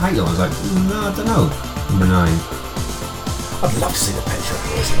 from the title, I was like, no, I don't know. Number 9. I'd love to see the Pet Shop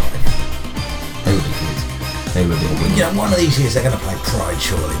Boys live. They would be good. They would be good. You know, one of these years they're going to play Pride,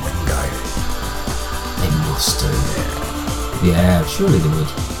 surely, when you go. They must do. Yeah, surely they would.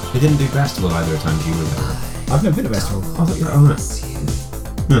 They didn't do Festival either times you were there. I've never been to Festival. Oh,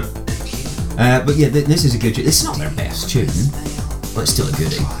 right. But yeah, this is a good tune. It's not their best tune, but it's still a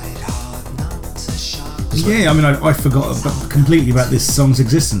goodie. Yeah, I mean, I forgot completely about this song's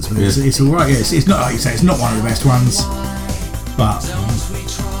existence, but it's alright. Yeah, it's not, like you say, it's not one of the best ones, but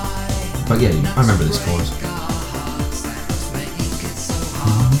yeah, I remember this chorus.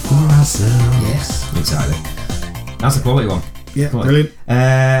 Yes, exactly. That's a quality one. Yeah, brilliant.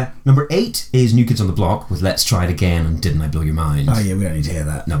 Number 8 is New Kids on the Block with Let's Try It Again and Didn't I Blow Your Mind? Oh yeah, we don't need to hear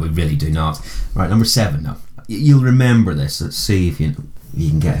that. No, we really do not. Right, number 7 now. You'll remember this. Let's see if you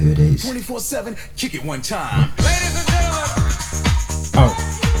can get who it is. 24/7, kick it one time. Ladies and gentlemen. Oh.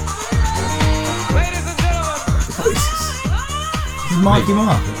 Ladies and gentlemen. This is Mikey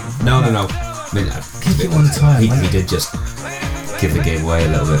Mark. No. I mean, Kick it one time. He did just give the game away a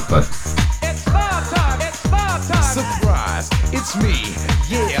little bit, but... It's bar time. Surprise, it's me.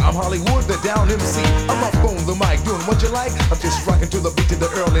 Yeah, I'm Hollywood, the down MC. I'm up on the mic doing what you like. I'm just rocking to the beat of the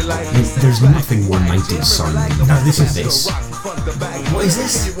early light. There's nothing more 90s sounding No, this is this. front to back. What is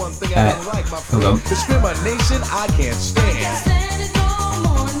this? Give you one thing I don't like, my friend. hold on. Discrimination, I can't stand.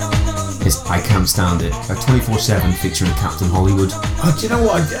 It's I Can't Stand It. A 24/7 featuring Captain Hollywood. Oh, do you know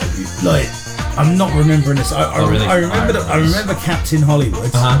what? I'm not remembering this. Really? I remember Captain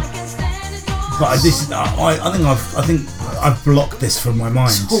Hollywood. But I think I've blocked this from my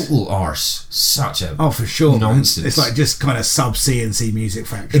mind. Total arse. Such a For sure. nonsense. It's like just kind of sub CNC Music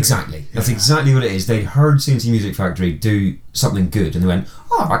Factory. Exactly. That's exactly what it is. They heard CNC Music Factory do something good and they went,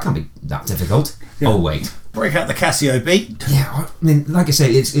 oh, that can't be that difficult. Yeah. Oh, wait. Break out the Casio beat. Yeah, I mean, like I say,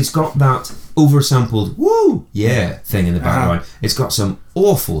 it's got that oversampled woo yeah thing in the background. It's got some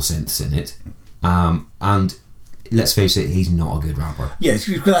awful synths in it, and let's face it, he's not a good rapper. Yeah, it's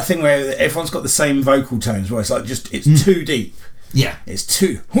got that thing where everyone's got the same vocal tones, where it's like it's too deep. Yeah, It's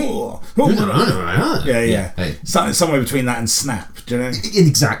too. Yeah. Hey. Somewhere between that and Snap. Do you know?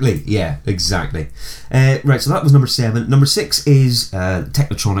 Exactly. Yeah, exactly. Right, so that was number 7. Number 6 is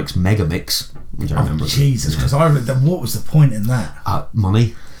Technotronics Megamix, which I remember. Jesus, because I remember. What was the point in that?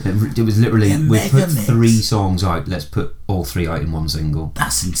 Money. It was literally Yeah, we put Megamix. 3 songs out. Let's put all 3 out in one single.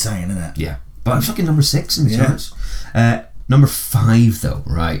 That's insane, isn't it? Yeah, but I'm fucking number 6 in the Yeah. charts. Number 5 though,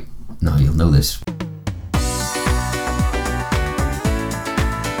 right? Now you'll know this.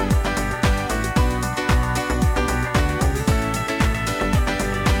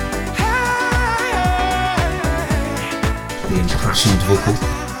 The impassioned vocal.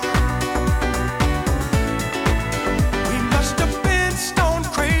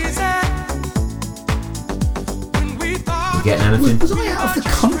 You getting anything? Was I out of the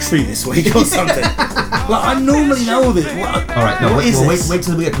country this week or something? Like I normally know this. All right, no, What is wait this?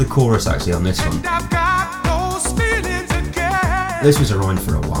 till we get to the chorus actually on this one. This was around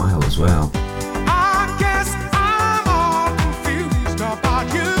for a while as well.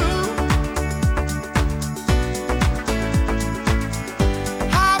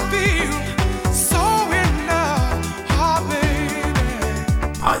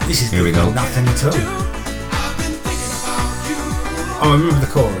 This is Here we go. Nothing at all. Oh, I remember the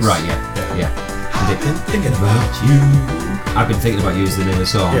chorus. Right, yeah. And it, thinking about you. I've been thinking about you as the name of the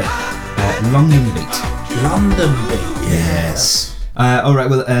song. London Beat. London Beat. Yes. All right.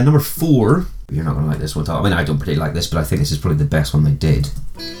 Well, number 4. You're not going to like this one, Tom. I mean, I don't particularly like this, but I think this is probably the best one they did.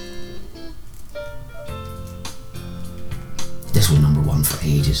 This was number 1 for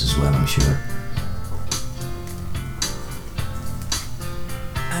ages as well, I'm sure.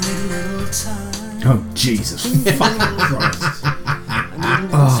 Oh Jesus! Fucking Christ!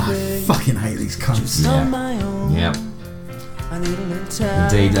 Oh, I fucking hate these cunts. Yeah.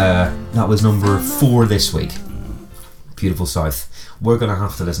 Indeed, that was number 4 this week. Beautiful South. We're going to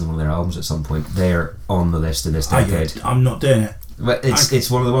have to listen to one of their albums at some point. They're on the list in this decade. I'm not doing it. But it's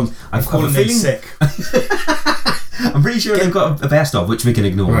one of the ones I've got a Calling me feeling. sick. I'm pretty sure they've got a best of, which we can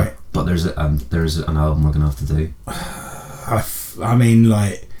ignore. Right. But there's an album we're going to have to do. I mean,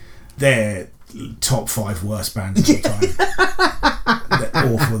 like, they're top 5 worst bands of all time.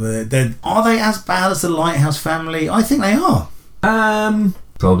 They're awful. Are they as bad as the Lighthouse Family? I think they are.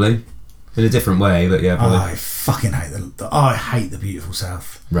 Probably in a different way, but yeah, probably. I fucking hate I hate the Beautiful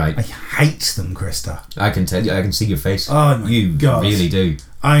South. Right. I hate them, Krista. I can tell you. I can see your face. Oh my you God. really do.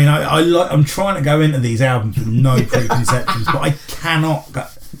 I mean, I'm trying to go into these albums with no preconceptions, but I cannot.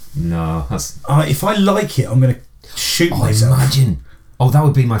 No, that's. If I like it, I'm going to shoot myself. Imagine. Oh, that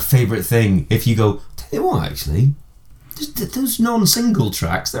would be my favourite thing. If you go, tell you what, actually, those non-single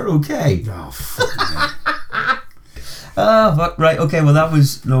tracks, they're okay. Oh, fuck Fuck. Right, okay, well, that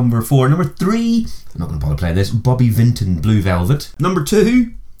was number 4. Number 3, I'm not going to bother playing this, Bobby Vinton, Blue Velvet. Number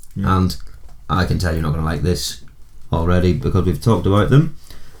 2, and I can tell you're not going to like this already because we've talked about them,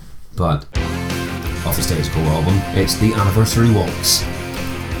 but off the Status Quo album, it's the Anniversary Waltz.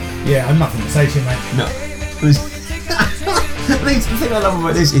 Yeah, I've nothing to say to you, mate. No. The thing I love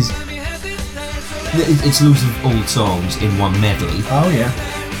about this is it's loads of old songs in one medley. Oh, yeah.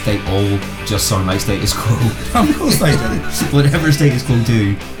 They all just sound like Status Quo. Of course they do. Whatever Status Quo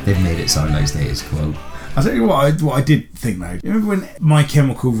do, they've made it sound like Status Quo. I'll tell you what I did think, though. You remember when My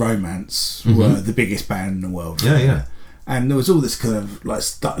Chemical Romance were the biggest band in the world? Yeah. And there was all this kind of like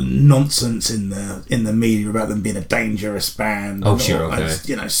nonsense in the media about them being a dangerous band. Oh, sure, okay.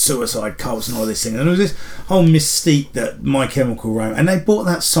 And, suicide cults and all this thing. And there was this whole mystique that My Chemical Romance, and they brought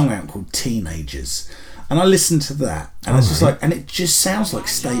that song out called Teenagers. And I listened to that, and it's just like, and it just sounds like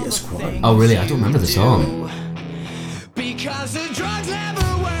Status Quo. Oh, really? I don't remember the song. Because the drugs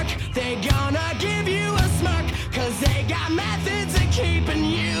never work, they gonna give you a smirk. Cause they got methods of keeping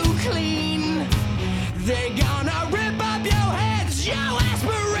you clean. They gonna rip up your heads, your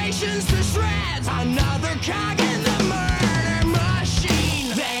aspirations to shreds. Another cog in the murder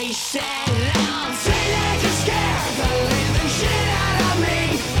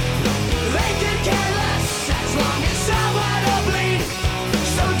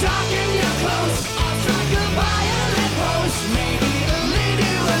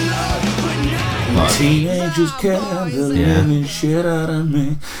Teenagers care the living shit out of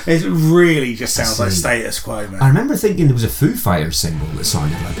me. It really just sounds like Status Quo, man. I remember thinking there was a Foo Fighters single that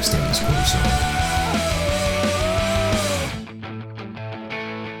sounded like a Status Quo song.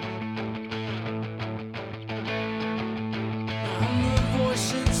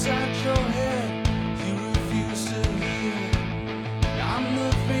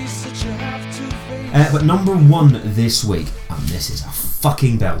 But number one this week, and this is a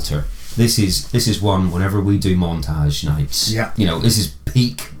fucking belter. This is one whenever we do montage nights. Yeah. You know, this is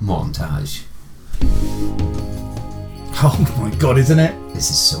peak montage. Oh my god, isn't it? This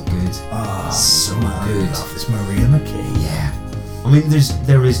is so good. So good. I love this Maria McKee. Yeah. I mean,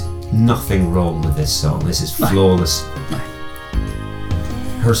 there is nothing wrong with this song. This is flawless.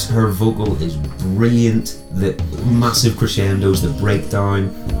 Her vocal is brilliant. The massive crescendos, the breakdown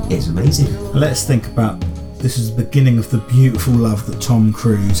is amazing. Let's think about this is the beginning of the beautiful love that Tom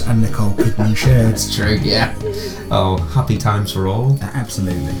Cruise and Nicole Kidman shared. It's true, yeah. Oh, happy times for all.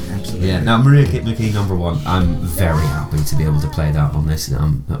 Absolutely. Yeah. Now, Maria McKee number one. I'm very happy to be able to play that on this.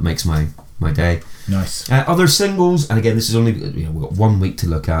 That makes my day. Nice. Other singles, and again, this is only we've got 1 week to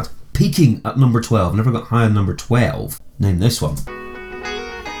look at. Peaking at number 12. Never got high on number 12. Name this one.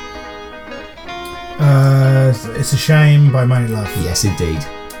 It's a Shame by Money Love. Yes, indeed.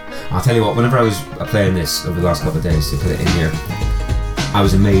 I'll tell you what, whenever I was playing this over the last couple of days to put it in here, I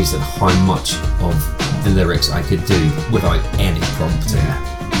was amazed at how much of the lyrics I could do without any prompting.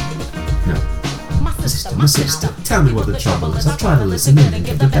 No. My sister, tell me what the trouble is. I've tried to listen in and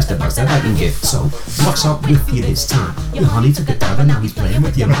give the best advice that I can give. So, what's up with you this time? Your honey took a dab and now he's playing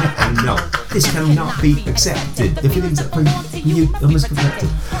with you. I know, this cannot be accepted. The feelings that bring you are misconcepted.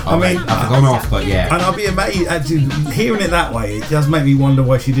 I mean, I've gone off, but yeah. And I'll be amazed, actually, hearing it that way, it does make me wonder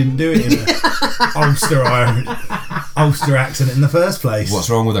why she didn't do it in an Ulster accent in the first place. What's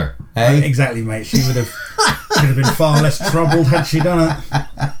wrong with her? Hey? Exactly, mate. She would have been far less troubled had she done it.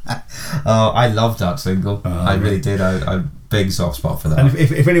 Oh, I loved that single. I really did. I big soft spot for that. And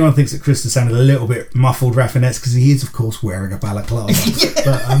if anyone thinks that Krista sounded a little bit muffled, Raffinette's because he is, of course, wearing a balaclava.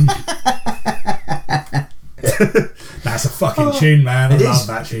 But that's a fucking tune, man. I love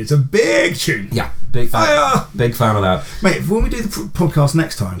that tune. It's a big tune. Yeah, big fan. Big fan of that. Mate, when we do the podcast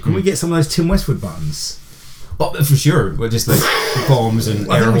next time, can we get some of those Tim Westwood buttons? Oh, for sure. We're just like bombs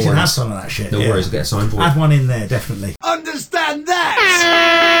and I air think we horns. should have some of that shit. No worries, we'll get a soundboard. Add one in there, definitely. Understand that!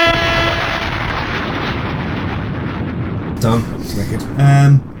 Done. Wicked.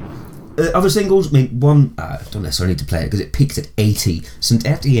 Other singles, I mean, one, I don't necessarily need to play it because it peaked at 80. Saint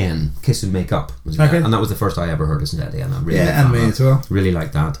Etienne, Kiss and Make Up. And that was the first I ever heard of Saint Etienne. I really liked and that. me as well. Really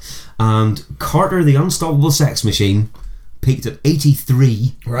like that. And Carter, the Unstoppable Sex Machine, peaked at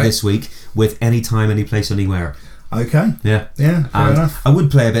 83 this week with Anytime, Anyplace, Anywhere. Okay. Yeah. Yeah, fair enough. I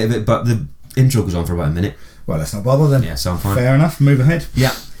would play a bit of it, but the intro goes on for about a minute. Well, let's not bother then. Yeah, sound fine. Fair enough. Move ahead.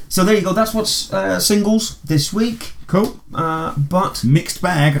 Yeah. So there you go. That's what's singles this week. Cool. But Mixed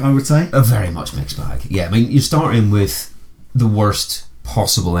bag, I would say. a very much mixed bag. Yeah, I mean, you're starting with the worst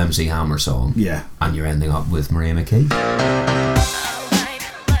possible MC Hammer song. Yeah. And you're ending up with Maria McKee.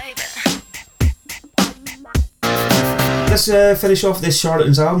 Let's finish off this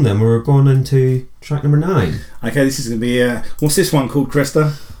Charlatans album then. We're going into track number 9. Okay, this is going to be... what's this one called,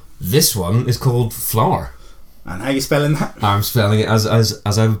 Krista? This one is called Flower. And how are you spelling that? I'm spelling it as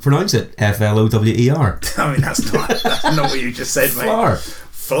I would pronounce it. F-L-O-W-E-R. I mean, that's not what you just said, mate. Flower.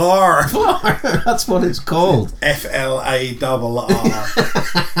 Flower. Flower. That's what it's called. F-L-A-R-R.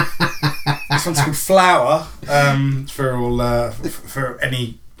 This one's called Flower. For all for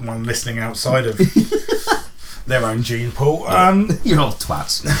anyone listening outside of their own gene pool. You're all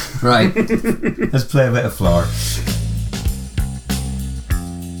twats. Right. Let's play a bit of Flower.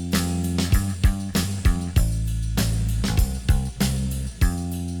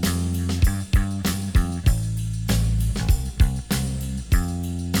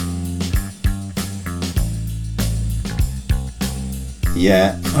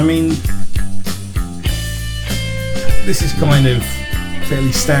 Yeah, I mean, this is kind of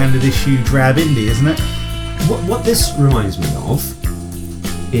fairly standard issue drab indie, isn't it? What this reminds me of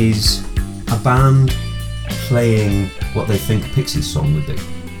is a band playing what they think a Pixies song would be.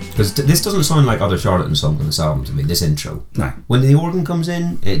 Because this doesn't sound like other Charlatan songs on this album to me, this intro. No. When the organ comes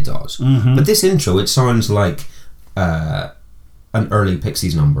in, it does. Mm-hmm. But this intro, it sounds like an early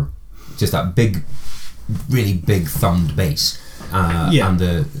Pixies number. Just that big, really big thumbed bass. And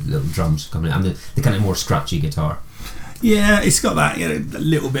the little drums coming in, and the kind of more scratchy guitar. Yeah, it's got that, a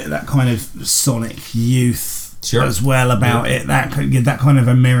little bit of that kind of Sonic Youth as well about it. That kind of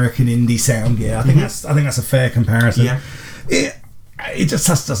American indie sound. Yeah, I think that's a fair comparison. Yeah. it just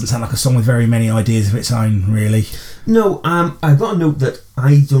doesn't sound like a song with very many ideas of its own, really. No, I've got to note that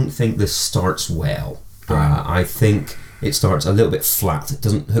I don't think this starts well. I think it starts a little bit flat. It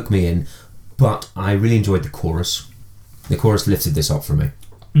doesn't hook me in, but I really enjoyed the chorus. The chorus lifted this up for me.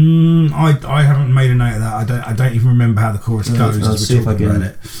 I haven't made a note of that. I don't even remember how the chorus goes. I'll see if I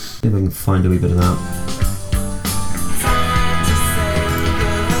can find a wee bit of that.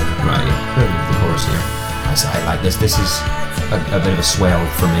 Right, yeah, the chorus here. I like this. This is a bit of a swell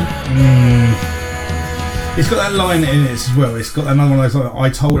for me. It's got that line in it as well. It's got another one of those. Like, I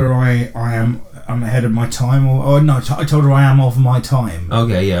told her I'm ahead of my time, or no, I told her I am of my time.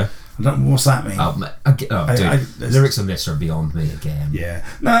 Okay, yeah. I don't. What's that mean? The lyrics on this are beyond me again. Yeah.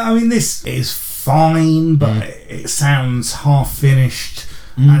 No, I mean this is fine, but it sounds half finished,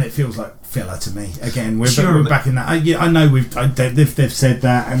 and it feels like filler to me. Again, we're back in that. I know they've said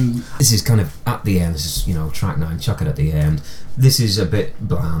that, and this is kind of at the end. This is track 9. Chuck it at the end. This is a bit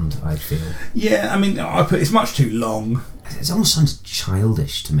bland, I feel. Yeah, I mean, it's much too long. It almost sounds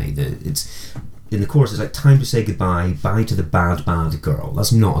childish to me. It's in the chorus. It's like time to say goodbye, bye to the bad girl.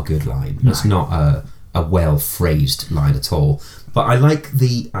 That's not a good line. No. That's not a well phrased line at all. But I like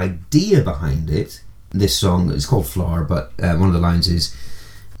the idea behind it. This song is called Flower, but one of the lines is,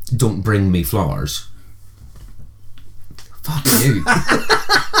 "Don't bring me flowers." Fuck you.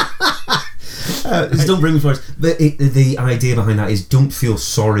 Don't bring me flowers. But the idea behind that is, don't feel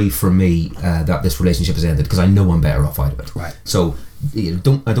sorry for me that this relationship has ended, because I know I'm better off out of it. Right. So I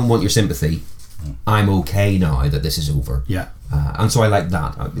don't want your sympathy. I'm okay now that this is over. Yeah. And so I like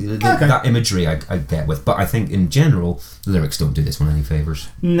that. That imagery I get with. But I think in general, the lyrics don't do this one any favours.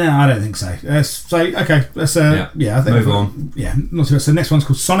 No, I don't think so. Let's okay. Let's I think move on. Yeah, not too much. So the next one's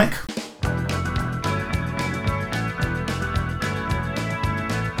called Sonic.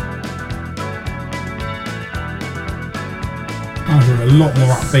 We're a lot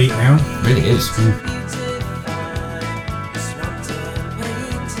more upbeat now. Really is.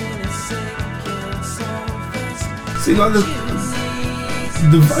 See, like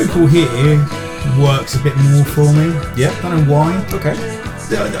the vocal here works a bit more for me. Yeah. I don't know why. Okay.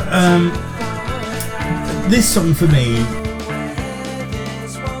 This song for me,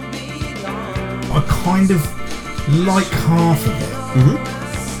 I kind of like half of it,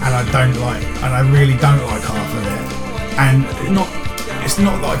 and I really don't like half of it. And it's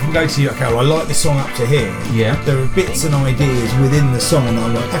not that I can go to you, okay, well, I like this song up to here. Yeah. There are bits and ideas within the song and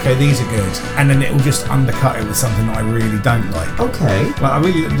I'm like, okay, these are good. And then it'll just undercut it with something that I really don't like. Okay. Like,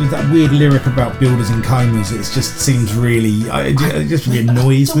 there's that weird lyric about builders in comas, it just seems really, it just really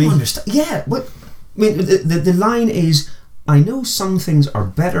annoys me. Yeah, I mean, the line is, I know some things are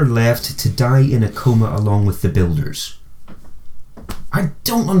better left to die in a coma along with the builders. I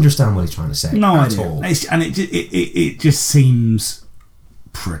don't understand what he's trying to say at all. And it just seems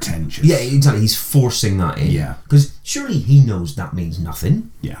pretentious. Yeah, exactly. He's forcing that in. Yeah. Because surely he knows that means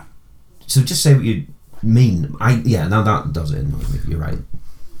nothing. Yeah. So just say what you mean. Now that does it annoy me. You're right.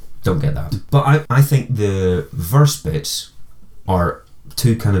 Don't get that. But I think the verse bits are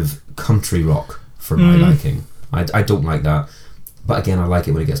too kind of country rock for my liking. I don't like that. But again, I like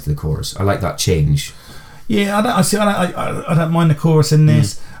it when it gets to the chorus. I like that change. Yeah, I don't mind the chorus in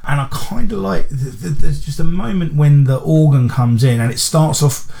this, and I kind of like. There's just a moment when the organ comes in and it starts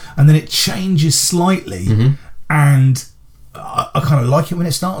off, and then it changes slightly, and I kind of like it when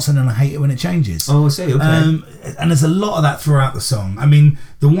it starts, and then I hate it when it changes. Oh, I see. Okay. And there's a lot of that throughout the song. I mean,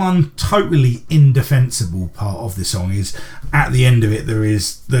 the one totally indefensible part of the song is at the end of it.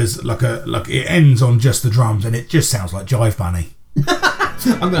 There's like it ends on just the drums, and it just sounds like Jive Bunny.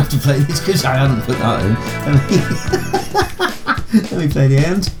 I'm going to have to play this because I hadn't put that in. Let me play the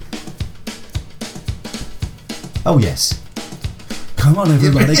end. Oh, yes. Come on,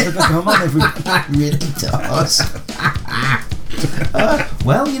 everybody. Come on, everybody. That really does.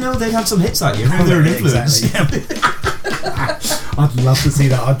 Well, they've had some hits that year. They're an influence. Exactly. I'd love to see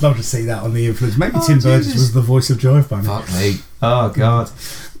that. I'd love to see that on the Influence. Maybe Tim Burgess was the voice of Jive Bunny. Fuck me. Oh, God.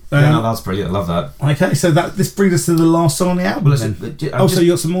 That's brilliant. I love that. Okay, so this brings us to the last song on the album. So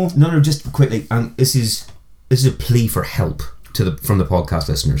you got some more? No, just quickly. And this is a plea for help from the podcast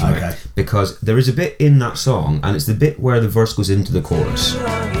listeners, right? Okay. Because there is a bit in that song, and it's the bit where the verse goes into the chorus.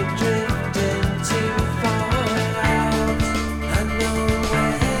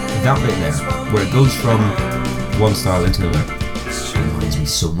 That bit there, where it goes from one style into another, reminds me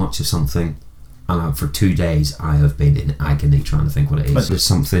so much of something. And for 2 days I have been in agony trying to think what it is. There's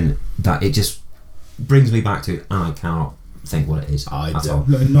something that it just brings me back to, and I cannot think what it is at all.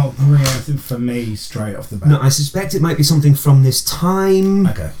 Not really anything for me straight off the bat. No, I suspect it might be something from this time.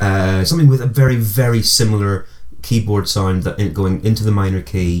 Okay. Something with a very, very similar keyboard sound that going into the minor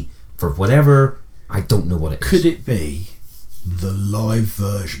key for whatever. I don't know what it is. Could it be the live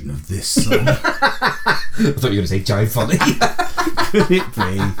version of this song? I thought you were going to say Jive Funny. Could it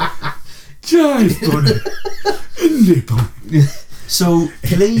be Jive Bunny? Indie Bunny. So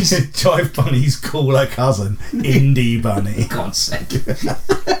please, Jive Bunny's cooler cousin, Indie Bunny. God's sake.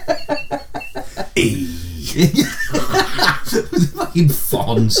 Fucking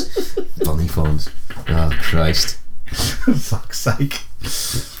Fonz. Bunny Fonz. Oh, Christ. For fuck's sake.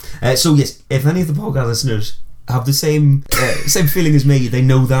 So yes, if any of the podcast listeners have the same feeling as me, they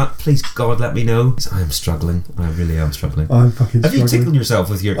know that, please God let me know. I am struggling. I really am struggling. I'm fucking Have struggling. you tickled yourself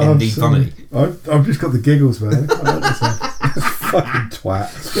with your indie bunny? I've just got the giggles, man. I like this one. Fucking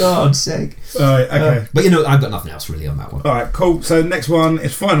twat. God's sake. Alright, okay. But you know, I've got nothing else really on that one. Alright, cool. So next one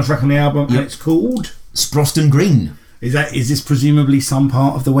is final track on the album, and it's called Sproston Green. Is this presumably some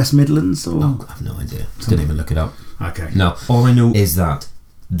part of the West Midlands? Or? Oh, I have no idea. Didn't even look it up. Okay. No, all I know is that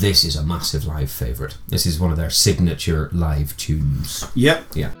this is a massive live favourite. This is one of their signature live tunes. Yep.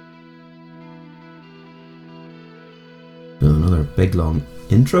 Yeah. Another big long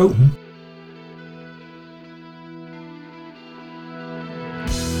intro. Mm-hmm.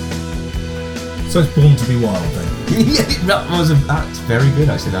 So it's Born to Be Wild then? Yeah, that's very good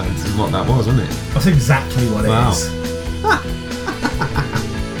actually. That's what that was, wasn't it? That's exactly what it Wow. is.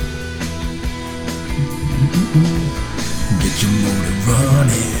 Get your motor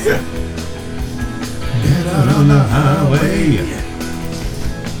running. Get out on the highway.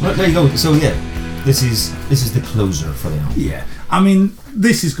 Well, there you go. So yeah, this is the closer for the album. Yeah. I mean,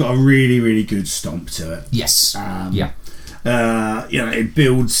 this has got a really, really good stomp to it. Yes. Yeah. It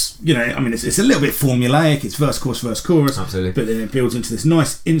builds, I mean, it's a little bit formulaic. It's verse, chorus, Absolutely. but then it builds into this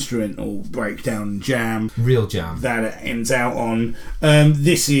nice instrumental breakdown jam Real jam. that it ends out on.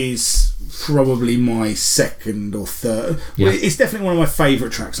 This is probably my second or third. Yeah. Well, it's definitely one of my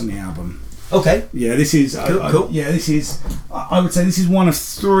favourite tracks on the album. Okay. Yeah, this is Cool. this is. I would say this is one of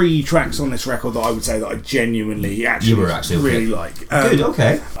 3 tracks on this record that I would say that I genuinely really like. Good.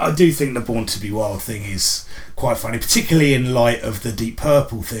 Okay. I do think the Born to Be Wild thing is quite funny, particularly in light of the Deep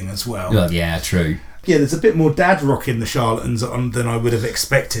Purple thing as well. Well, yeah, true. Yeah, there's a bit more dad rock in the Charlatans than I would have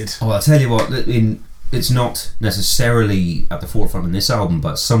expected. Oh, I'll tell you what. It's not necessarily at the forefront in this album,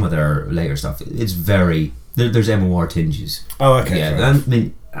 but some of their later stuff, it's very. There's MOR tinges. Oh, okay. Yeah, I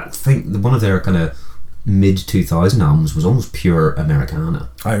mean, I think one of their kind of mid 2000 albums was almost pure Americana.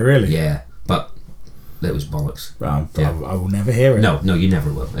 Oh, really? Yeah, but it was bollocks. Well, Yeah. I will never hear it. No, you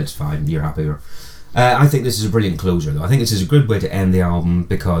never will. It's fine. You're happier. I think this is a brilliant closer, though. I think this is a good way to end the album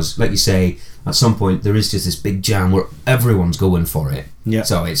because, like you say, at some point there is just this big jam where everyone's going for it. Yeah.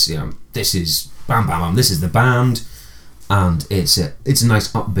 So it's this is bam bam bam. This is the band, and it's a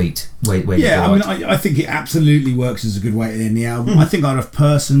nice upbeat way to Yeah, go. I mean, I think it absolutely works as a good way to end the album. I think I'd have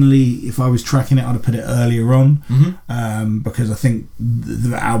personally, if I was tracking it, I'd have put it earlier on because I think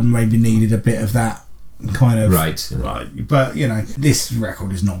the album maybe needed a bit of that kind of Right. But this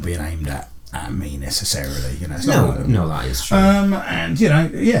record is not being aimed at me necessarily. It's not No, that is true. and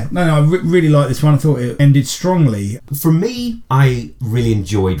I really like this one. I thought it ended strongly. For me, I really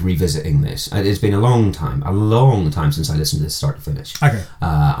enjoyed revisiting this. It's been a long time since I listened to this start to finish. Okay.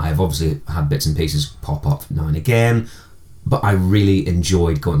 I've obviously had bits and pieces pop up now and again, but I really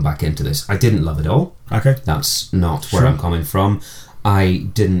enjoyed going back into this. I didn't love it all. Okay. That's not where I'm coming from. I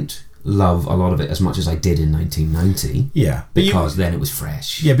didn't love a lot of it as much as I did in 1990. Yeah, because then it was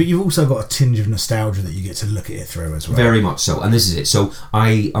fresh. Yeah, but you've also got a tinge of nostalgia that you get to look at it through as well. Very much so, and this is it. So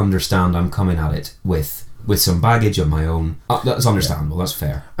I understand I'm coming at it with some baggage of my own. That's understandable. That's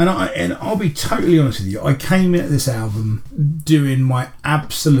fair. And I'll be totally honest with you. I came at this album doing my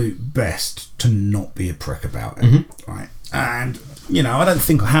absolute best to not be a prick about it. Right, and I don't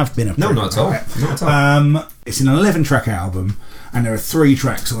think I have been a prick. No, not at all. about it. Not at all. It's an 11-track album, and there are 3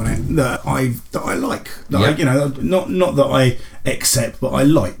 tracks on it that I like. Not that I accept, but I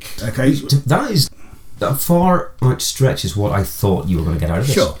like. Okay, That is that far outstretches what I thought you were going to get out of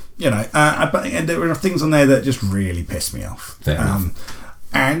this. sure. But there are things on there that just really piss me off. Fair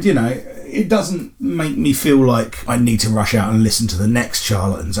enough. And it doesn't make me feel like I need to rush out and listen to the next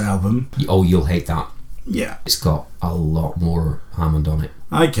Charlatans album. Oh, you'll hate that. Yeah. It's got a lot more Hammond on it.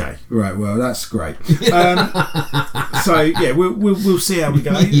 Okay. Right. Well, that's great. So yeah, we'll see how we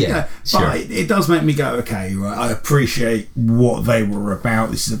go. Yeah, sure. But it does make me go, okay, right. I appreciate what they were about.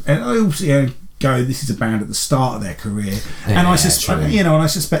 And I also go, this is a band at the start of their career, and I suspect, true. and I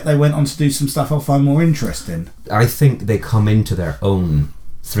suspect they went on to do some stuff I'll find more interesting. I think they come into their own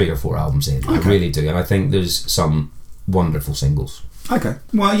 3 or 4 albums in. I really do, and I think there's some wonderful singles. Okay.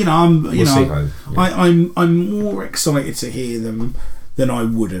 Well, I'm We'll see how, yeah. I'm more excited to hear them than I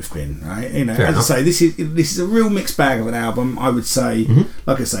would have been. Right? Fair As enough. I say, this is a real mixed bag of an album. I would say,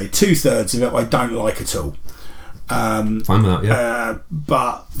 like I say, 2/3 of it I don't like at all. Fine with that, yeah.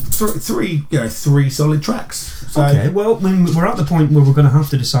 But three solid tracks. So, Okay, well, we're at the point where we're going to have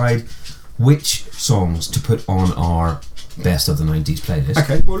to decide which songs to put on our best of the 90s playlist.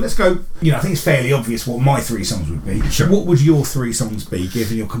 Okay, well, let's go. I think it's fairly obvious what my 3 songs would be. Sure. What would your 3 songs be,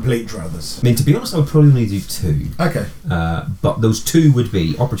 given your complete druthers? I mean, to be honest, I would probably only do 2. Okay. But those 2 would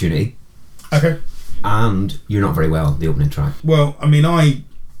be Opportunity Okay. and You're Not Very Well, the opening track. Well, I mean, I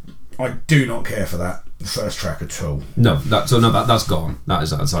do not care for that first track at all. No, that's gone. That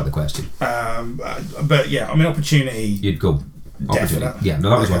is outside the question. But yeah, I mean, Opportunity. You'd go Opportunity. Definite. Yeah, no,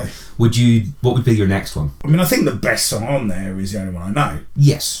 that was Okay. one. What would be your next one? I mean, I think the best song on there is the only one I know.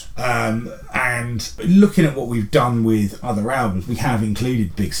 Yes. And looking at what we've done with other albums, we have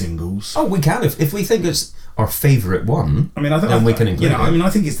included big singles. Oh, we can if we think it's our favourite one. I mean, I think then we can include it. I mean,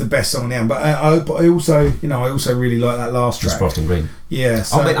 I think it's the best song on the album. But I also really like that last track. Frost and Green. Yeah.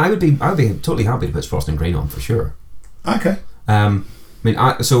 So, I would be totally happy to put Frost and Green on for sure. okay.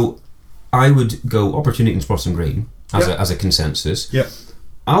 I would go Opportunity and Frost and Green as a consensus. Yeah.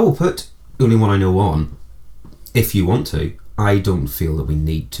 I will put the only one I know on if you want to. I don't feel that we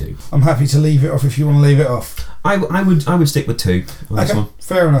need to. I'm happy to leave it off if you want to leave it off. I would stick with 2 on this one.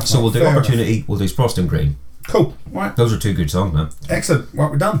 Fair enough. So mate, we'll do fair Opportunity, enough. we'll do Frost and Green. Cool. Right. Those are 2 good songs, man. Excellent. Right,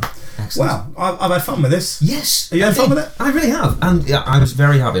 we're done. Excellent. Wow, I've had fun with this. Yes. Are you having fun with it? I really have. And yeah, I was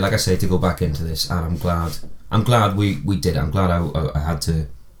very happy, like I say, to go back into this, and I'm glad we did. I'm glad I had to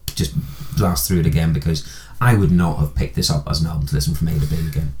just blast through it again, because I would not have picked this up as an album to listen from A to B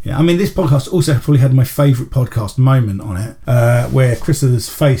again. Yeah, I mean, this podcast also probably had my favourite podcast moment on it, where Christopher's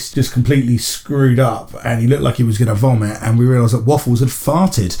face just completely screwed up and he looked like he was going to vomit, and we realised that Waffles had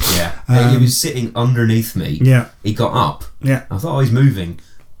farted. Yeah. He was sitting underneath me. Yeah. He got up. Yeah. I thought, he's moving.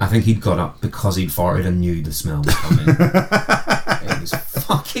 I think he'd got up because he'd farted and knew the smell was coming. It was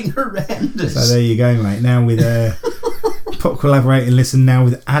fucking horrendous. So there you go, mate. Now with Pop Collaborate and Listen, now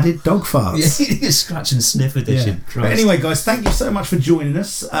with added dog farts. Yeah, scratch and sniff edition. But anyway, guys, thank you so much for joining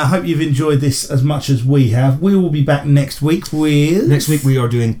us. I hope you've enjoyed this as much as we have. We will be back next week with... Next week we are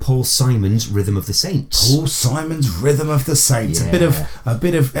doing Paul Simon's Rhythm of the Saints. Paul Simon's Rhythm of the Saints. Yeah. A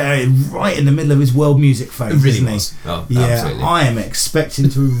bit of right in the middle of his world music phase, It really isn't he? was. Oh, yeah, absolutely. I am expecting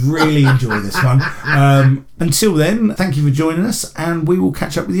to really enjoy this one. Until then, thank you for joining us, and we will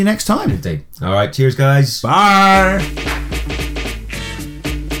catch up with you next time. Indeed. All right, cheers, guys. Bye.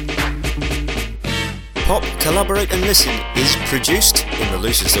 Pop, Collaborate and Listen is produced, in the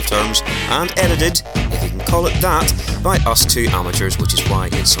loosest of terms, and edited, if you can call it that, by us 2 amateurs, which is why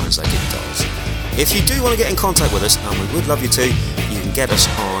it sounds like it does. If you do want to get in contact with us, and we would love you to, you can get us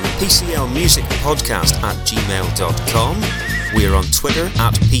on PCLmusicpodcast@gmail.com. We are on Twitter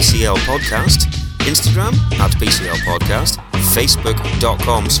 @PCLpodcast, Instagram @PCLpodcast,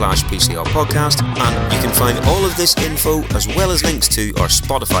 Facebook.com/PCLpodcast, and you can find all of this info as well as links to our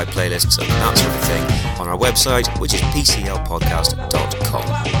Spotify playlists and that sort of thing on our website, which is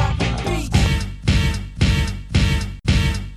PCLpodcast.com.